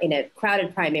a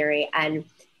crowded primary, and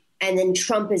then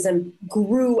Trumpism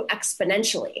grew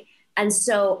exponentially. And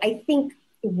so I think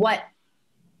what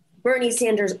Bernie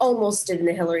Sanders almost did in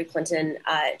the Hillary Clinton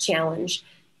challenge,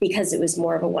 because it was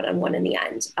more of a one-on-one in the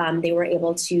end, they were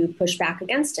able to push back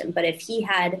against him. But if he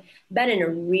had been in a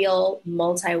real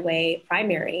multi-way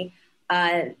primary,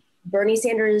 Bernie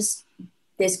Sanders,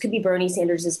 this could be Bernie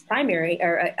Sanders' primary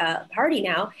or party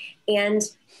now, and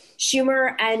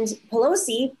Schumer and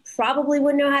Pelosi probably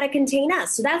wouldn't know how to contain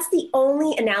us. So that's the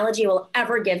only analogy I will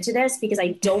ever give to this, because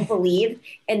I don't believe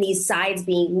in these sides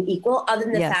being equal, other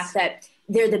than the fact that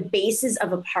they're the bases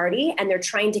of a party and they're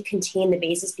trying to contain the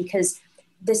bases, because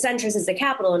the centrist is the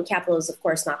capital, and capital is, of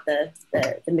course, not the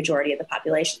majority of the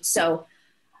population. So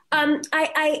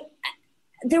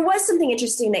there was something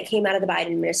interesting that came out of the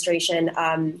Biden administration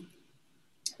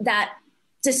that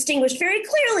distinguished very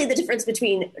clearly the difference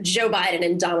between Joe Biden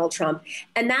and Donald Trump,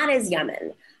 and that is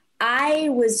Yemen. I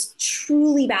was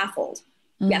truly baffled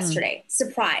yesterday,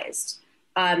 surprised,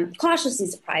 cautiously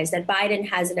surprised that Biden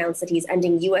has announced that he's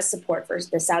ending U.S. support for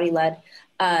the Saudi-led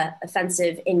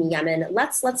offensive in Yemen.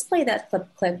 Let's play that clip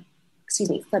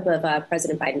of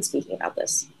President Biden speaking about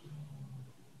this.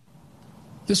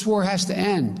 This war has to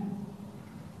end.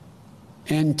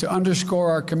 And to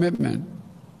underscore our commitment,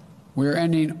 we are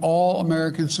ending all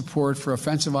American support for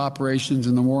offensive operations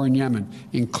in the war in Yemen,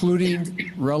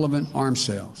 including relevant arms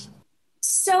sales.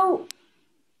 So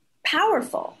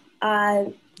powerful.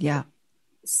 Yeah.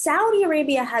 Saudi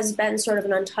Arabia has been sort of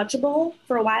an untouchable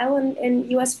for a while in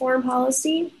U.S. foreign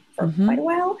policy for quite a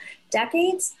while,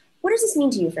 decades. What does this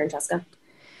mean to you, Francesca?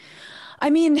 I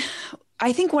mean,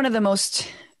 I think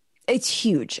it's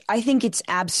huge. I think it's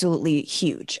absolutely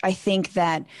huge. I think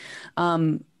that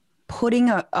putting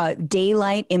a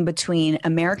daylight in between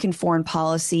American foreign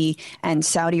policy and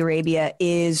Saudi Arabia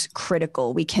is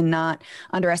critical. We cannot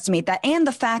underestimate that. And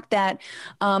the fact that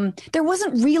there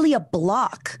wasn't really a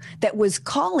bloc that was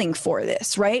calling for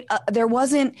this, right? There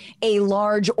wasn't a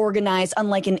large organized,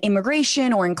 unlike in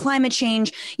immigration or in climate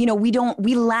change,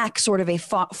 we lack sort of a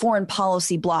foreign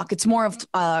policy bloc. It's more of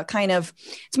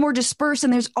it's more dispersed,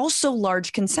 and there's also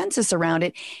large consensus around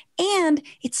it. And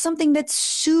it's something that's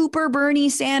super Bernie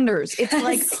Sanders. It's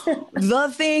like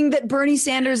the thing that Bernie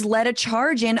Sanders led a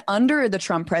charge in under the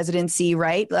Trump presidency,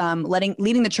 right?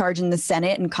 Leading the charge in the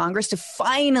Senate and Congress to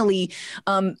finally,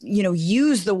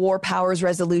 use the War Powers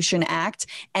Resolution Act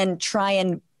and try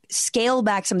and scale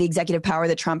back some of the executive power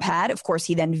that Trump had. Of course,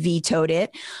 he then vetoed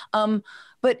it.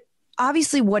 But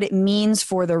obviously what it means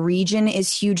for the region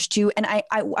is huge too. And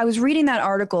I was reading that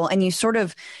article, and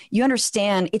you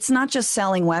understand it's not just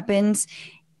selling weapons.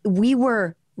 We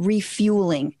were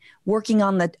refueling, working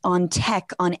on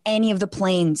tech on any of the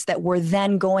planes that were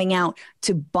then going out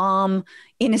to bomb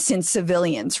innocent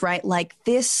civilians, right? Like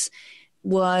this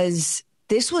was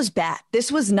bad.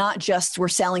 This was not just we're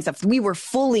selling stuff. We were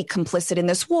fully complicit in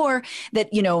this war that,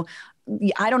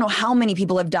 I don't know how many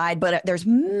people have died, but there's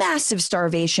massive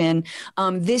starvation.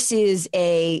 This is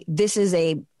a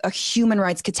human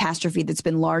rights catastrophe that's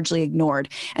been largely ignored.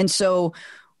 And so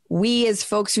we, as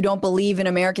folks who don't believe in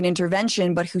American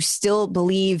intervention, but who still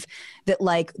believe that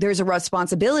there's a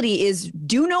responsibility, is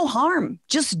do no harm.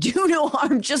 Just do no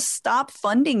harm. Just stop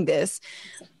funding this.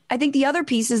 I think the other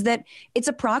piece is that it's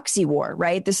a proxy war,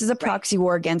 right? This is a proxy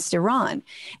war against Iran.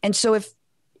 And so if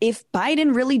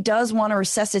Biden really does want to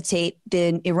resuscitate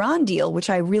the Iran deal, which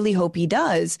I really hope he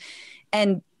does,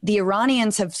 and the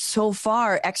Iranians have so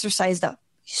far exercised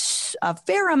a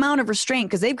fair amount of restraint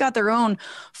because they've got their own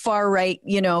far right,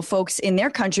 folks in their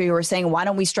country who are saying, why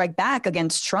don't we strike back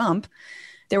against Trump?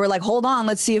 They were like, hold on,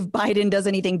 let's see if Biden does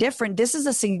anything different. This is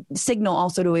a signal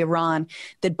also to Iran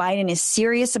that Biden is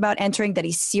serious about entering, that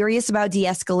he's serious about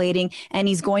de-escalating, and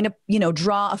he's going to,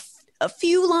 draw a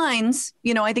few lines.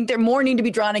 I think there more need to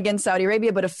be drawn against Saudi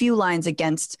Arabia, but a few lines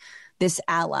against this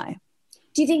ally.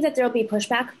 Do you think that there'll be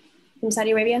pushback from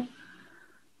Saudi Arabia?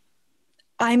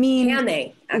 I mean, can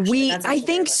they? I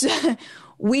think so.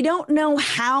 We don't know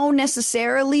how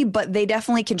necessarily, but they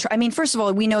definitely can try. I mean, first of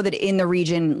all, we know that in the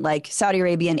region, like Saudi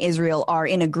Arabia and Israel are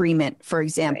in agreement, for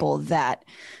example, that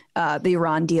the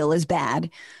Iran deal is bad.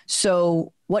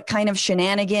 So what kind of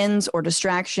shenanigans or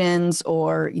distractions,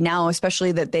 or now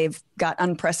especially that they've got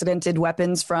unprecedented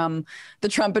weapons from the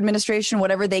Trump administration,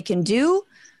 whatever they can do,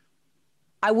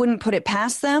 I wouldn't put it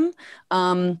past them.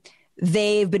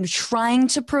 They've been trying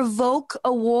to provoke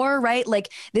a war, right?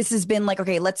 Like this has been like,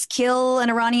 okay, let's kill an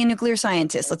Iranian nuclear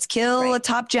scientist. Let's kill a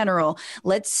top general.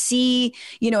 Let's see,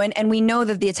 and we know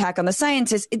that the attack on the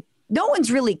scientists, no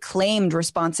one's really claimed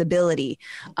responsibility.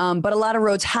 But a lot of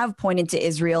roads have pointed to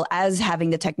Israel as having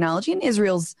the technology, and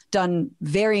Israel's done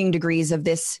varying degrees of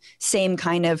this same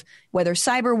kind of, whether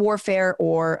cyber warfare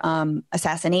or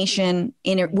assassination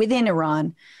within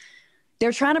Iran.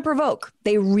 They're trying to provoke.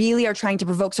 They really are trying to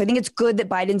provoke. So I think it's good that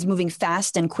Biden's moving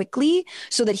fast and quickly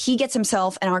so that he gets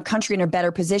himself and our country in a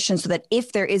better position so that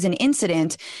if there is an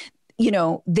incident,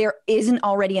 there isn't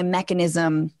already a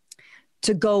mechanism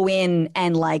to go in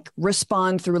and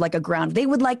respond through a ground. They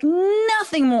would like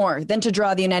nothing more than to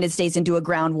draw the United States into a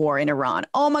ground war in Iran.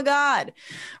 Oh my God,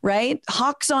 right?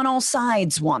 Hawks on all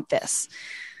sides want this.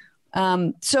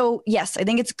 So yes, I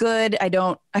think it's good. I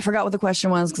forgot what the question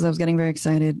was because I was getting very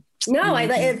excited. No,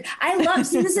 I love,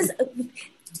 see, this is,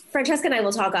 Francesca and I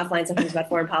will talk offline sometimes about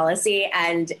foreign policy,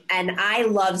 and I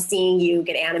love seeing you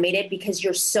get animated because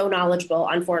you're so knowledgeable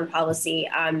on foreign policy.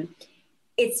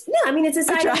 It's a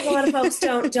side that a lot of folks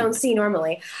don't see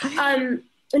normally.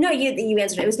 No, you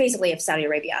answered it. It was basically if Saudi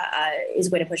Arabia is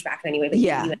going to push back in any way.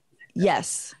 But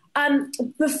yes.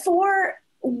 Before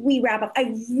we wrap up,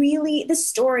 this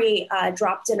story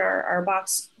dropped in our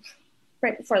box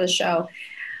right before the show.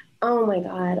 Oh my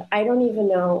God, I don't even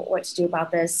know what to do about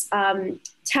this.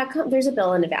 There's a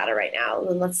bill in Nevada right now.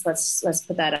 Let's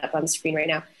put that up on the screen right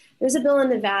now. There's a bill in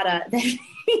Nevada that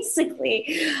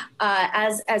basically,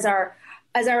 as our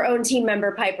own team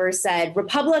member Piper said,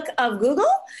 Republic of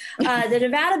Google, the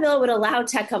Nevada bill would allow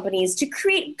tech companies to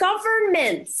create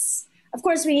governments. Of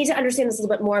course, we need to understand this a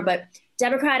little bit more, but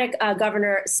Democratic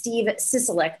Governor Steve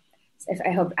Sisolak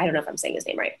I don't know if I'm saying his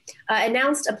name right,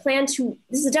 announced a plan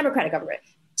this is a Democratic government,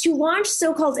 to launch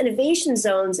so-called innovation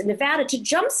zones in Nevada to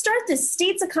jumpstart the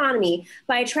state's economy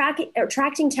by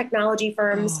attracting technology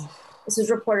firms. This was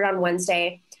reported on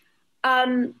Wednesday. By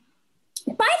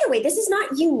the way, this is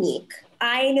not unique.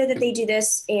 I know that they do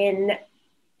this in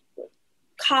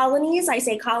colonies. I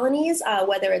say colonies,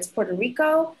 whether it's Puerto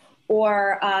Rico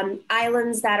or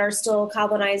islands that are still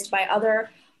colonized by other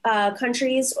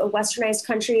countries or westernized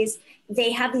countries.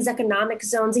 They have these economic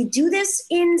zones. They do this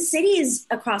in cities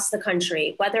across the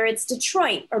country, whether it's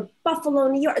Detroit or Buffalo,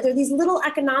 New York. There are these little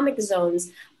economic zones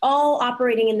all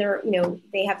operating in their,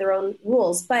 they have their own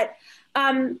rules. But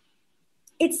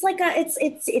it's like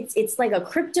a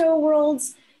crypto world.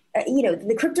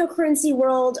 The cryptocurrency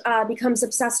world becomes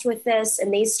obsessed with this,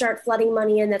 and they start flooding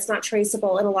money in that's not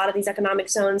traceable in a lot of these economic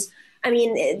zones. I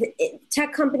mean,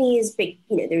 tech companies,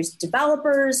 there's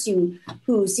developers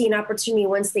who see an opportunity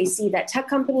once they see that tech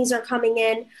companies are coming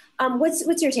in.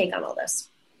 What's your take on all this?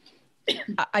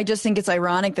 I just think it's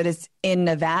ironic that it's in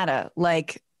Nevada.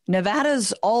 Like,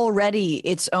 Nevada's already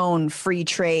its own free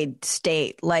trade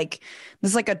state. Like,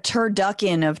 there's like a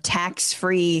turducken of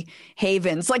tax-free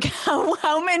havens. Like,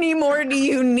 how many more do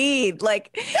you need?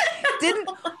 Like,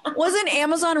 wasn't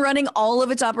Amazon running all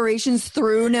of its operations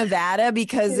through Nevada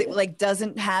because it like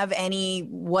doesn't have any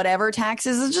whatever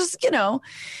taxes? It's just,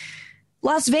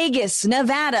 Las Vegas,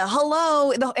 Nevada,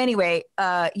 hello. Anyway,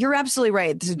 you're absolutely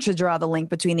right to draw the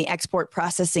link between the export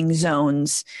processing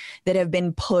zones that have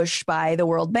been pushed by the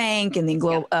World Bank and the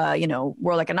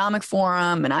World Economic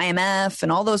Forum and IMF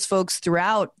and all those folks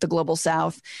throughout the global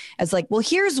South as like, well,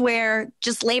 here's where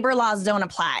just labor laws don't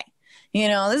apply.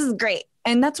 This is great.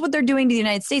 And that's what they're doing to the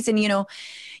United States. And,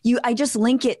 I just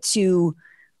link it to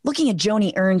looking at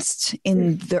Joni Ernst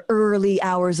in the early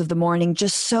hours of the morning,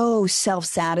 just so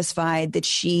self-satisfied that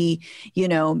she,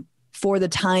 for the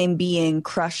time being,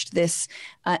 crushed this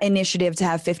initiative to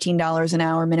have $15 an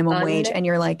hour minimum wage. And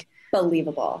you're like,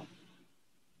 believable.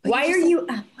 Why are you?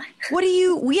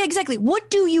 Exactly. What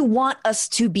do you want us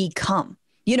to become?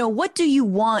 What do you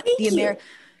want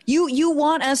You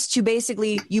want us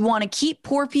to you want to keep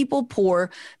poor people poor,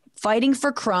 fighting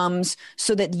for crumbs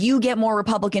so that you get more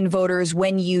Republican voters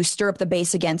when you stir up the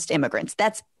base against immigrants.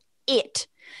 That's it.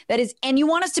 That is, and you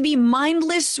want us to be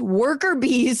mindless worker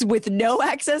bees with no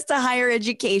access to higher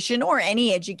education or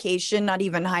any education, not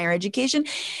even higher education.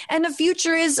 And the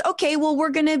future is, okay, well, we're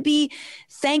going to be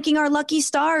thanking our lucky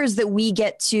stars that we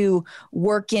get to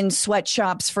work in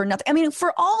sweatshops for nothing. I mean,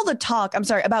 for all the talk,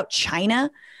 about China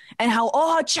and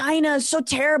how, China is so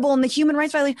terrible and the human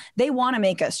rights violation, they want to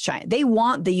make us China. They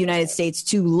want the United States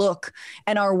to look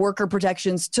and our worker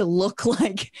protections to look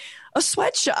like a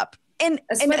sweatshop. And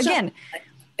again,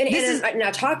 in an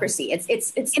autocracy.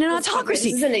 It's in an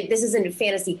autocracy. This isn't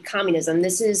fantasy communism.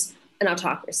 This is an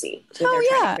autocracy. Oh,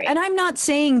 yeah. And I'm not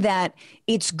saying that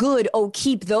it's good. Oh,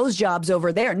 keep those jobs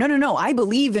over there. No. I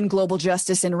believe in global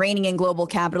justice and reigning in global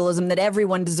capitalism, that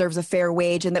everyone deserves a fair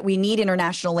wage and that we need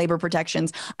international labor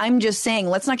protections. I'm just saying,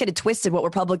 let's not get it twisted what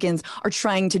Republicans are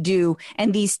trying to do.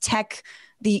 And these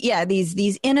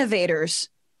these innovators.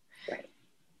 Right.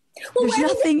 Well, there's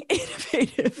nothing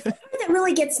innovative. That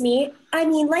really gets me. I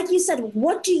mean, like you said,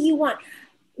 what do you want?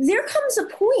 There comes a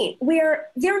point where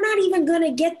they're not even going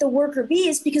to get the worker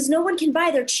bees because no one can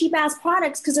buy their cheap ass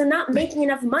products because they're not making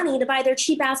enough money to buy their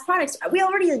cheap ass products. We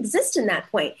already exist in that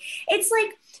point. It's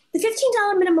like the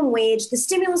 $15 minimum wage, the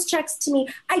stimulus checks, to me,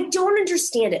 I don't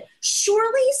understand it.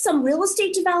 Surely some real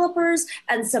estate developers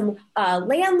and some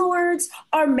landlords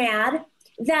are mad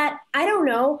that, I don't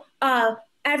know,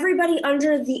 everybody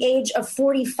under the age of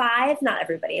 45, not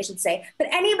everybody, I should say, but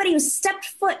anybody who stepped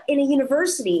foot in a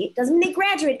university, doesn't mean they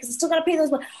graduate because they still got to pay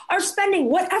those, are spending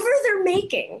whatever they're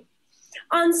making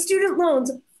on student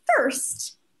loans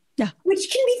first,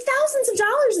 which can be thousands of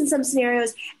dollars in some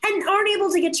scenarios, and aren't able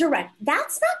to get to rent.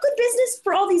 That's not good business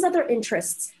for all these other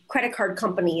interests, credit card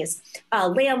companies,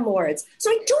 landlords. So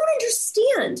I don't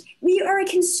understand. We are a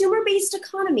consumer-based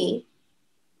economy.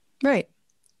 Right.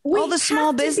 All the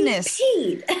small business,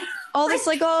 all this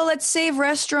let's save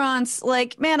restaurants.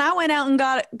 Like, man, I went out and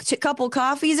got a couple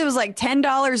coffees. It was like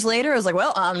 $10 later. I was like,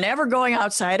 well, I'm never going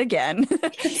outside again.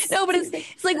 No, but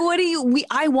it's like,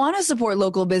 I want to support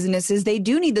local businesses. They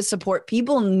do need the support.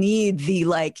 People need the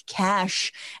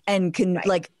cash and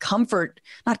comfort,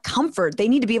 not comfort. They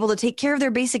need to be able to take care of their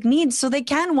basic needs so they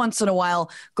can once in a while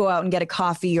go out and get a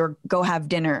coffee or go have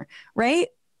dinner. Right.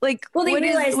 They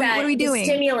realize that what are we doing? The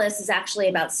stimulus is actually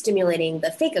about stimulating the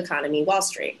fake economy, Wall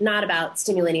Street, not about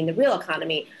stimulating the real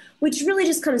economy, which really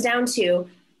just comes down to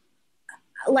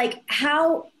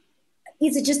how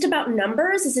is it just about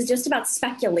numbers? Is it just about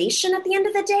speculation at the end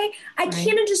of the day? I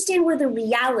can't understand where the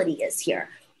reality is here.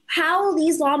 How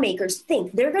these lawmakers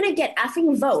think they're going to get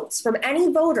effing votes from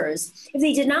any voters if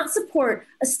they did not support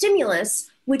a stimulus,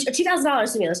 a $2,000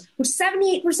 stimulus, which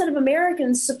 78% of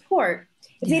Americans support.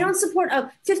 If they don't support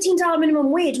a $15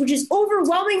 minimum wage, which is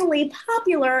overwhelmingly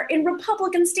popular in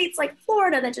Republican states like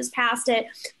Florida that just passed it,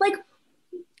 like,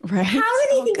 how do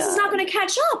they think this is not going to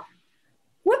catch up?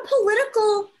 What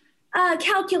political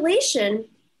calculation?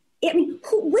 I mean,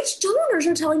 which donors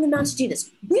are telling them not to do this?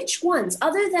 Which ones,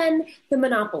 other than the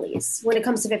monopolies, when it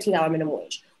comes to $15 minimum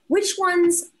wage? Which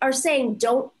ones are saying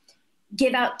don't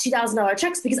give out $2,000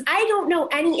 checks? Because I don't know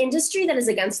any industry that is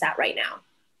against that right now.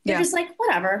 They're just like,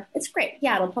 whatever, it's great.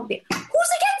 Yeah, it'll pump you. Who's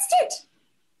against it?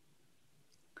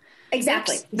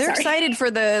 Exactly. They're excited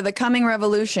for the coming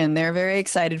revolution. They're very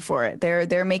excited for it.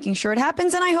 They're making sure it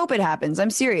happens, and I hope it happens. I'm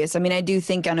serious. I mean, I do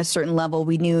think on a certain level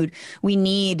we need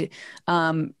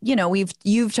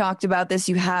you've talked about this.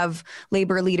 You have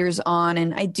labor leaders on,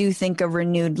 and I do think a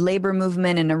renewed labor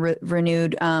movement and a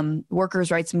renewed workers'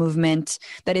 rights movement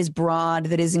that is broad,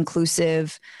 that is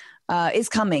inclusive, is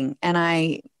coming.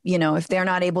 And if they're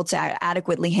not able to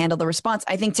adequately handle the response,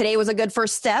 I think today was a good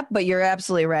first step, but you're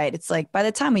absolutely right. It's like, by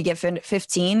the time we get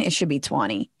 15, it should be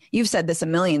 20. You've said this a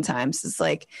million times. It's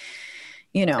like,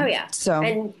 Oh yeah. So,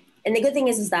 and the good thing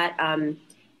is that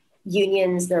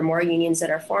unions, there are more unions that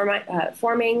are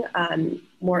forming,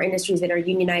 more industries that are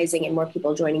unionizing, and more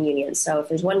people joining unions. So if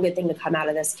there's one good thing to come out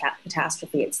of this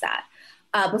catastrophe, it's that.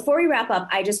 Before we wrap up,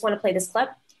 I just want to play this clip.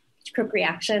 Quick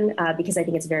reaction, because I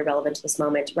think it's very relevant to this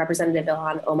moment. Representative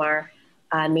Ilhan Omar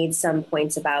made some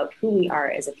points about who we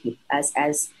are as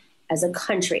a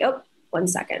country. Oh, 1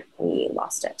 second, we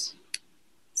lost it.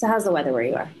 So how's the weather where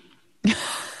you are?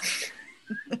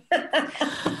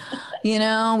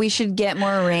 We should get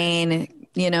more rain.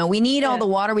 We need all the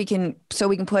water we can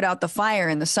put out the fire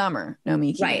in the summer.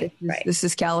 Nomiki. Right. This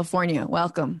is California.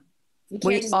 Welcome. You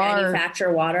can't just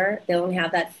manufacture water. They don't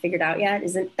have that figured out yet.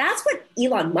 That's what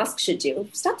Elon Musk should do?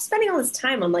 Stop spending all this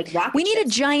time on rocket We need ships.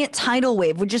 a giant tidal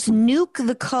wave. We'll just nuke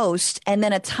the coast, and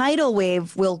then a tidal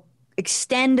wave will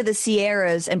extend to the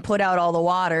Sierras and put out all the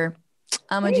water.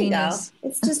 I'm a genius.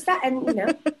 It's just that, and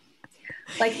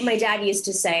like my dad used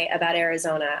to say about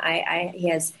Arizona.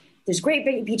 There's great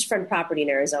big beachfront property in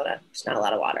Arizona. There's not a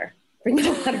lot of water. Bring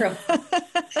the water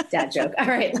up. Dad joke. All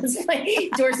right, let's play.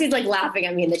 Dorsey's laughing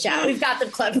at me in the chat. We've got the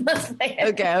clip. Let's play it.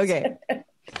 Okay.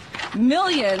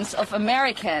 Millions of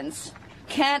Americans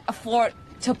can't afford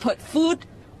to put food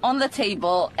on the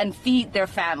table and feed their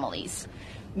families.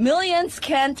 Millions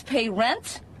can't pay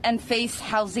rent and face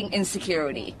housing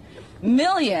insecurity.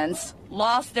 Millions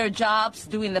lost their jobs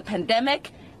during the pandemic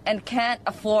and can't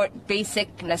afford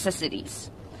basic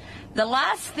necessities. The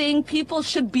last thing people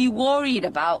should be worried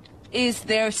about is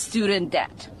their student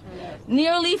debt.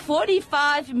 Nearly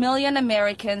 45 million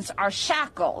Americans are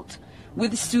shackled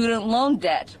with student loan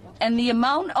debt, and the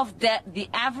amount of debt the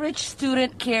average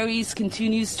student carries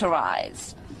continues to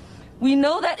rise. We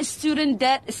know that student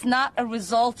debt is not a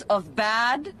result of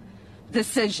bad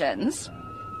decisions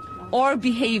or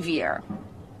behavior.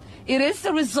 It is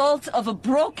the result of a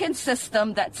broken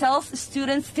system that tells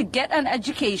students to get an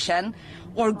education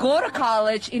or go to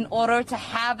college in order to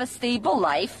have a stable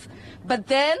life, but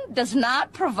then does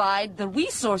not provide the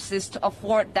resources to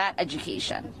afford that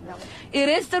education. It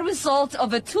is the result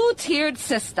of a two-tiered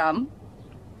system,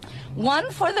 one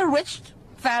for the rich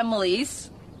families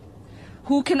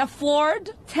who can afford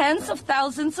tens of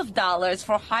thousands of dollars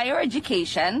for higher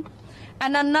education,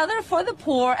 and another for the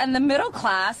poor and the middle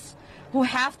class who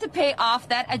have to pay off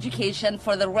that education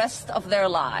for the rest of their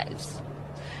lives.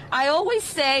 I always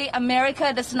say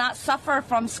America does not suffer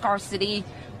from scarcity,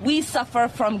 we suffer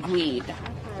from greed.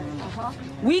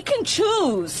 We can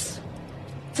choose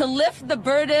to lift the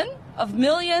burden of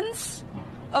millions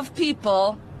of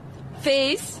people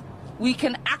face. We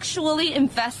can actually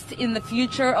invest in the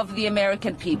future of the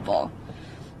American people.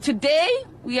 Today,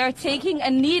 we are taking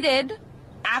a needed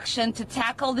action to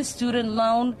tackle the student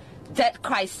loan debt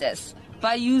crisis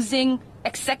by using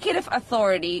executive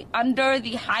authority under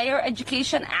the Higher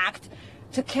Education Act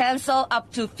to cancel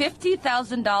up to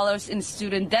 $50,000 in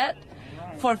student debt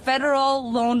for federal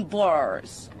loan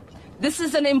borrowers. This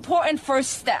is an important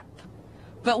first step,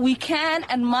 but we can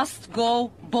and must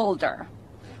go bolder.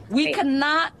 We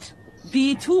cannot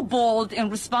be too bold in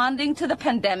responding to the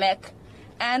pandemic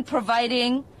and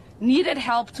providing needed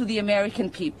help to the American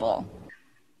people.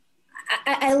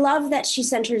 I love that she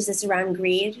centers this around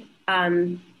greed.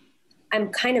 I'm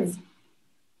kind of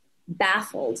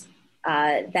baffled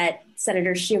that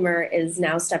Senator Schumer is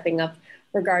now stepping up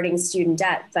regarding student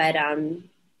debt. But I mean,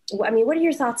 what are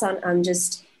your thoughts on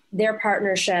just their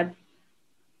partnership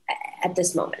at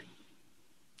this moment?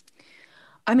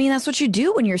 I mean, that's what you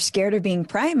do when you're scared of being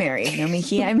primary,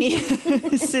 Nomiki. I mean,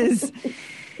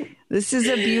 this is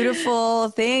a beautiful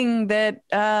thing that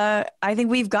I think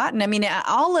we've gotten. I mean,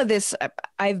 all of this,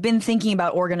 I've been thinking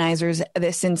about organizers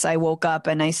since I woke up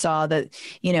and I saw that,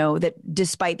 that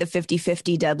despite the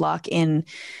 50-50 deadlock in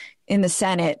the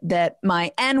Senate, that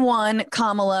my N1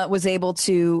 Kamala was able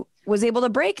to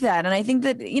break that. And I think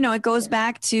that, it goes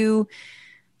back to,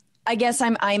 I guess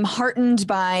I'm heartened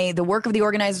by the work of the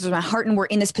organizers. I'm heartened we're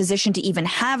in this position to even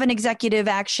have an executive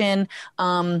action.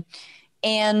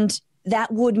 And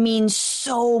that would mean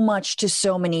so much to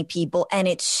so many people. And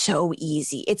it's so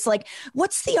easy. It's like,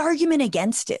 what's the argument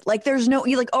against it? Like, there's no,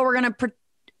 you're like, oh, we're going to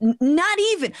not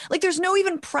even like there's no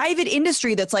even private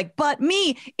industry that's like, but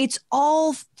me, it's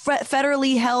all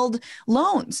federally held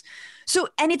loans. So,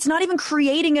 and it's not even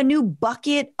creating a new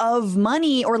bucket of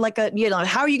money or like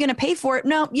how are you going to pay for it?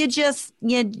 No, you just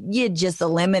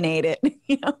eliminate it.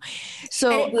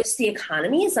 So and it boosts the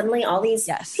economy. Suddenly all these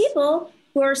people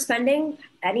who are spending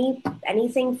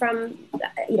anything from,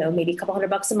 maybe a couple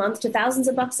 $100 a month to thousands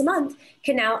of bucks a month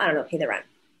can now, I don't know, pay the rent.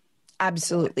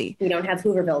 Absolutely. We don't have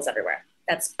Hoovervilles everywhere.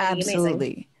 That's absolutely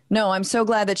amazing. No, I'm so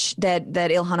glad that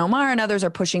Ilhan Omar and others are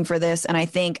pushing for this. And I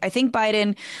think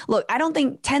Biden, look, I don't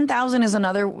think 10,000 is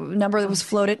another number that was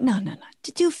floated. No.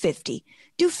 Do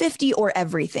 50 or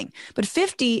everything. But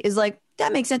 50 is like,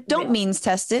 that makes sense. Don't means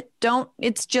test it.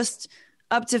 It's just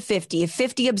up to 50. If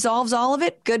 50 absolves all of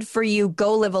it, good for you.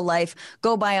 Go live a life,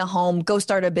 go buy a home, go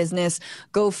start a business,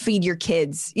 go feed your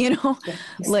kids, exactly.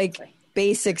 Like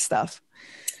basic stuff.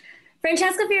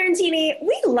 Francesca Fiorentini,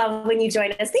 we love when you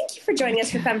join us. Thank you for joining us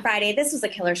for Femme Friday. This was a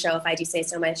killer show, if I do say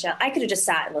so myself. I could have just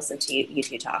sat and listened to you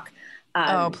two talk.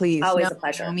 Please. Always a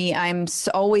pleasure. I'm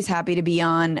always happy to be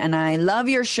on, and I love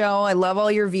your show. I love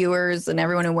all your viewers and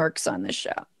everyone who works on this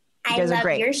show. I love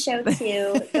your show,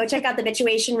 too. Go check out The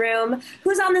Bitchuation Room.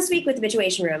 Who's on this week with The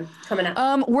Bitchuation Room coming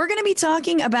up? We're going to be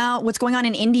talking about what's going on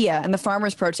in India and the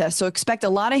farmers' protest. So expect a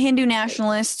lot of Hindu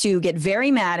nationalists to get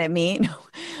very mad at me,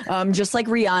 just like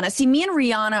Rihanna. See, me and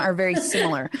Rihanna are very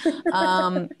similar.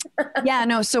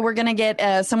 So we're going to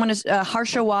get someone,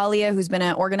 Harsha Walia, who's been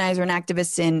an organizer and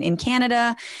activist in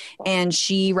Canada, and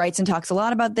she writes and talks a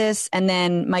lot about this. And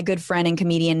then my good friend and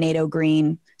comedian, Nato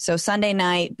Green. So Sunday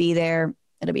night, be there.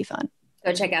 It'll be fun.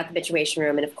 Go check out The Bitchuation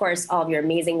Room. And, of course, all of your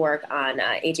amazing work on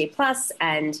AJ Plus.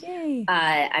 And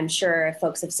I'm sure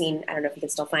folks have seen, I don't know if you can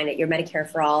still find it, your Medicare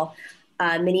for All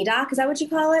mini doc. Is that what you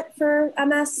call it for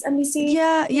MSNBC?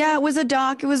 Yeah. It was a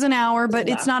doc. It was an hour, but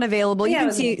it's not available. You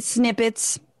can see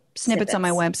snippets on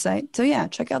my website. So,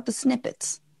 check out the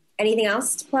snippets. Anything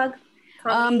else to plug?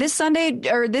 This Sunday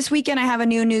or this weekend, I have a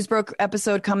new Newsbroke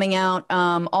episode coming out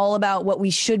all about what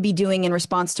we should be doing in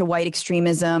response to white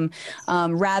extremism.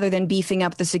 Rather than beefing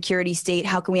up the security state,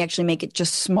 how can we actually make it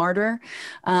just smarter?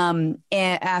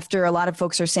 After a lot of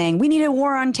folks are saying, we need a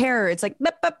war on terror. It's like,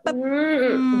 I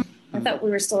thought we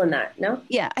were still in that, no?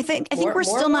 Yeah, I think we're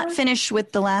still not finished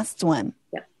with the last one.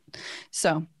 Yeah.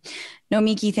 So,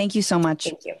 Nomiki, thank you so much.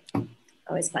 Thank you.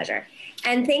 Always a pleasure.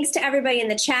 And thanks to everybody in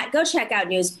the chat. Go check out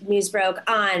Newsbroke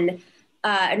on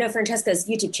Francesca's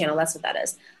YouTube channel. That's what that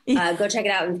is. Go check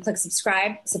it out and click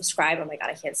subscribe. Oh my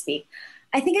God, I can't speak.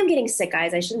 I think I'm getting sick,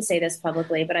 guys. I shouldn't say this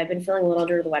publicly, but I've been feeling a little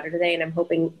under the weather today, and I'm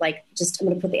hoping, I'm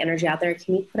going to put the energy out there.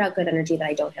 Can you put out good energy that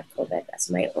I don't have COVID? That's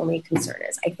my only concern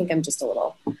is I think I'm just a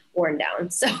little worn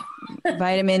down. So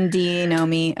vitamin D,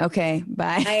 Nomi. Okay,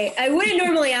 bye. I wouldn't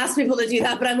normally ask people to do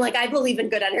that, but I'm like, I believe in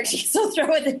good energy, so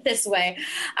throw it this way.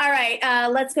 All right,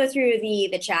 let's go through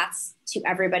the chats to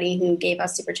everybody who gave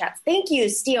us super chats. Thank you.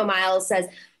 Steo Miles says,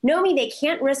 Nomi, they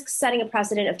can't risk setting a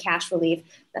precedent of cash relief.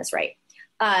 That's right.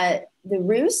 The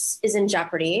Rus is in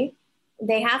jeopardy.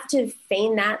 They have to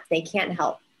feign that. They can't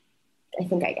help. I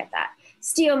think I get that.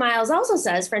 Steo Miles also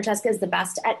says Francesca is the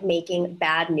best at making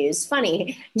bad news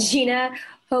funny. Gina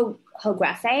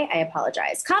Hografe, I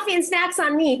apologize. Coffee and snacks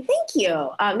on me. Thank you.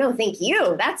 No, thank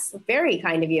you. That's very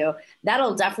kind of you.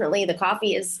 That'll definitely, the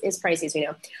coffee is pricey, as we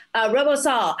know.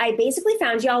 RoboSol, I basically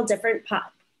found y'all's different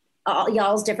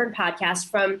podcasts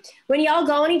from when y'all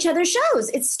go on each other's shows.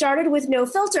 It started with No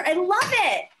Filter. I love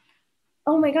it.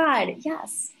 Oh my God.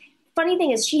 Yes. Funny thing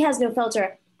is she has No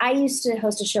Filter. I used to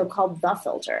host a show called The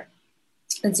Filter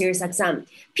on SiriusXM.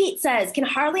 Pete says, can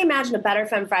hardly imagine a better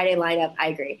Femme Friday lineup. I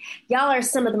agree. Y'all are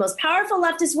some of the most powerful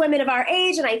leftist women of our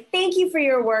age, and I thank you for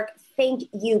your work. Thank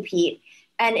you, Pete.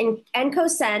 And Enko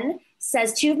Sen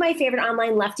says, two of my favorite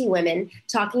online lefty women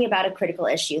talking about a critical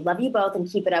issue. Love you both and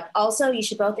keep it up. Also, you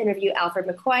should both interview Alfred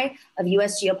McCoy of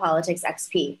US Geopolitics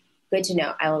XP. Good to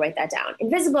know. I will write that down.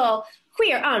 Invisible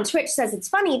Queer on Twitch says it's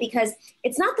funny because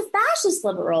it's not the fascist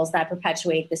liberals that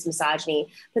perpetuate this misogyny,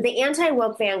 but the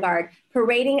anti-woke vanguard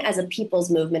parading as a people's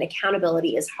movement.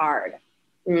 Accountability is hard.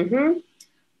 Here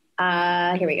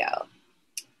we go.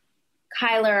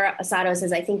 Kyler Asado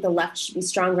says, I think the left should be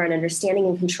stronger in understanding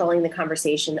and controlling the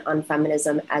conversation on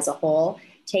feminism as a whole.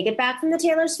 Take it back from the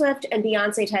Taylor Swift and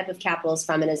Beyonce type of capitalist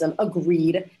feminism.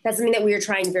 Agreed. That's something that we are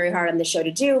trying very hard on the show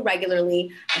to do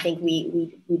regularly. I think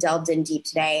we delved in deep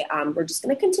today. We're just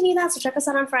going to continue that. So check us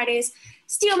out on Fridays.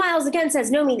 Steel Miles again says,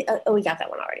 no, me. Oh, we got that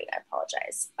one already. I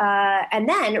apologize. And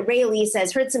then Ray Lee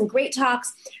says, heard some great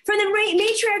talks from the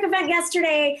Matriarch event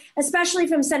yesterday, especially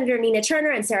from Senator Nina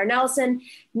Turner and Sarah Nelson.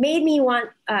 Made me want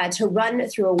to run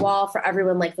through a wall for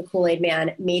everyone like the Kool-Aid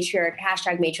man. Matriarch,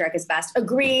 hashtag Matriarch is best.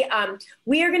 Agree.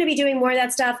 We are going to be doing more of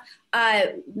that stuff.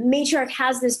 Matriarch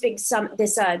has this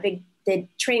big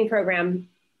training program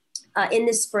in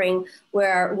the spring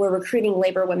where we're recruiting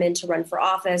labor women to run for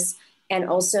office and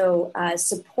also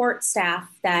support staff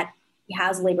that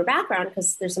has labor background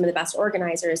because they're some of the best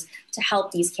organizers to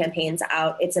help these campaigns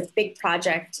out. It's a big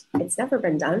project. It's never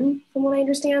been done from what I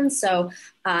understand. So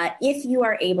if you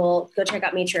are able, go check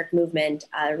out Matriarch Movement,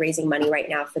 raising money right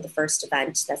now for the first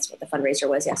event. That's what the fundraiser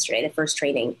was yesterday, the first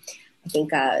training. I think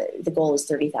the goal is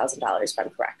 $30,000 if I'm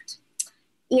correct.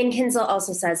 Ian Kinsel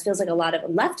also says, feels like a lot of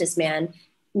leftist men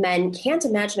can't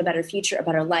imagine a better future, a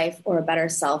better life, or a better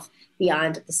self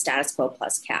beyond the status quo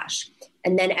plus cash.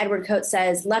 And then Edward Coates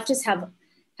says, leftists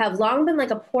have long been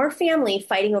like a poor family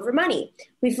fighting over money.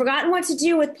 We've forgotten what to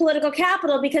do with political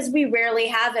capital because we rarely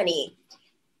have any.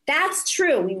 That's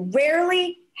true. We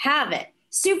rarely have it.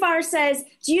 Sufar says,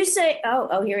 do you say,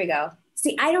 oh, here we go.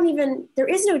 See, there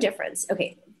is no difference.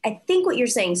 Okay, I think what you're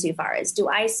saying, Sufar, is do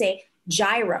I say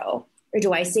gyro or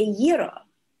do I say gyro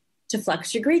to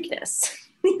flex your Greekness?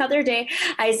 The other day,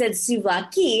 I said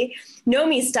souvlaki,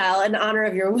 Nomi style, in honor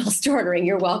of your whilst ordering.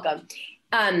 You're welcome.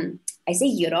 I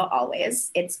say gyro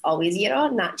always. It's always gyro,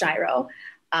 not gyro.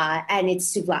 And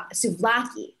it's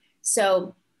souvlaki.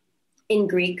 So in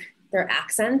Greek, there are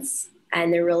accents,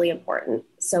 and they're really important.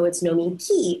 So it's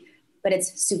Nomiki, but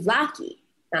it's souvlaki,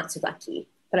 not souvlaki.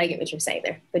 But I get what you're saying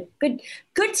there. But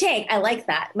good take. I like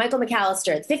that. Michael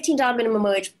McAllister, the $15 minimum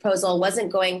wage proposal wasn't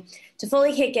going to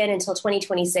fully kick in until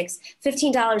 2026.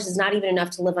 $15 is not even enough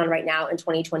to live on right now in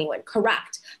 2021.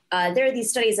 Correct. There are these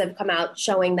studies that have come out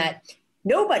showing that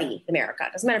nobody in America,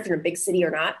 doesn't matter if you're in a big city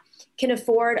or not, can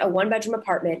afford a one-bedroom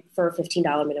apartment for a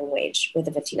 $15 minimum wage, with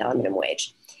a $15 minimum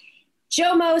wage.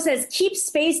 Joe Mo says, keep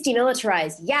space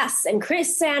demilitarized. Yes. And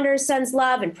Chris Sanders sends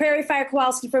love. And Prairie Fire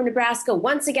Kowalski from Nebraska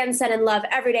once again sending love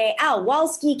every day. Al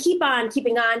Walski, keep on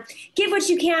keeping on. Give what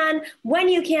you can, when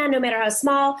you can, no matter how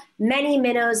small. Many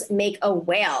minnows make a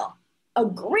whale.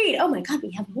 Agreed. Oh my God,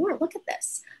 we have more. Look at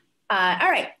this. All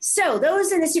right. So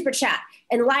those in the super chat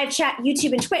and live chat,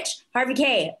 YouTube and Twitch. Harvey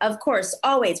K, of course,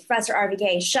 always Professor Harvey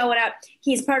K, showing up.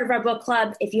 He's part of our book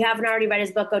club. If you haven't already read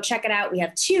his book, go check it out. We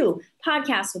have 2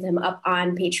 podcasts with him up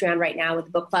on Patreon right now with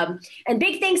the book club. And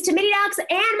big thanks to Minidocs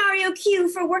and Mario Q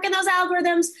for working those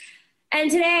algorithms.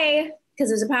 And today, because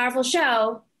it was a powerful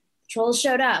show, trolls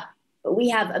showed up. But we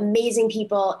have amazing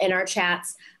people in our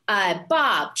chats.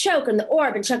 Bob, Choke, and The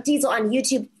Orb, and Chuck Diesel on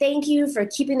YouTube. Thank you for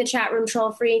keeping the chat room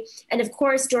troll free. And of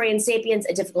course, Dorian Sapiens,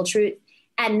 A Difficult Truth,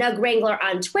 and Nug Wrangler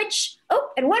on Twitch. Oh,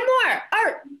 and one more.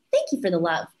 Art, thank you for the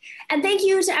love. And thank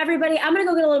you to everybody. I'm going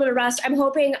to go get a little bit of rest. I'm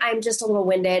hoping I'm just a little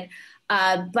winded,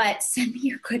 but send me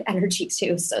your good energy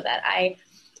too so that I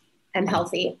am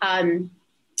healthy.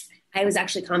 I was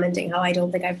actually commenting how I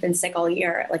don't think I've been sick all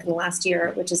year, like in the last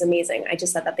year, which is amazing. I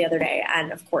just said that the other day.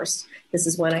 And of course, this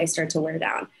is when I start to wear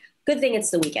down. Good thing it's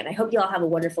the weekend. I hope you all have a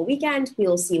wonderful weekend. We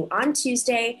will see you on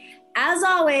Tuesday. As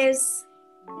always,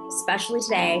 especially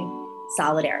today,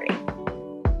 solidarity.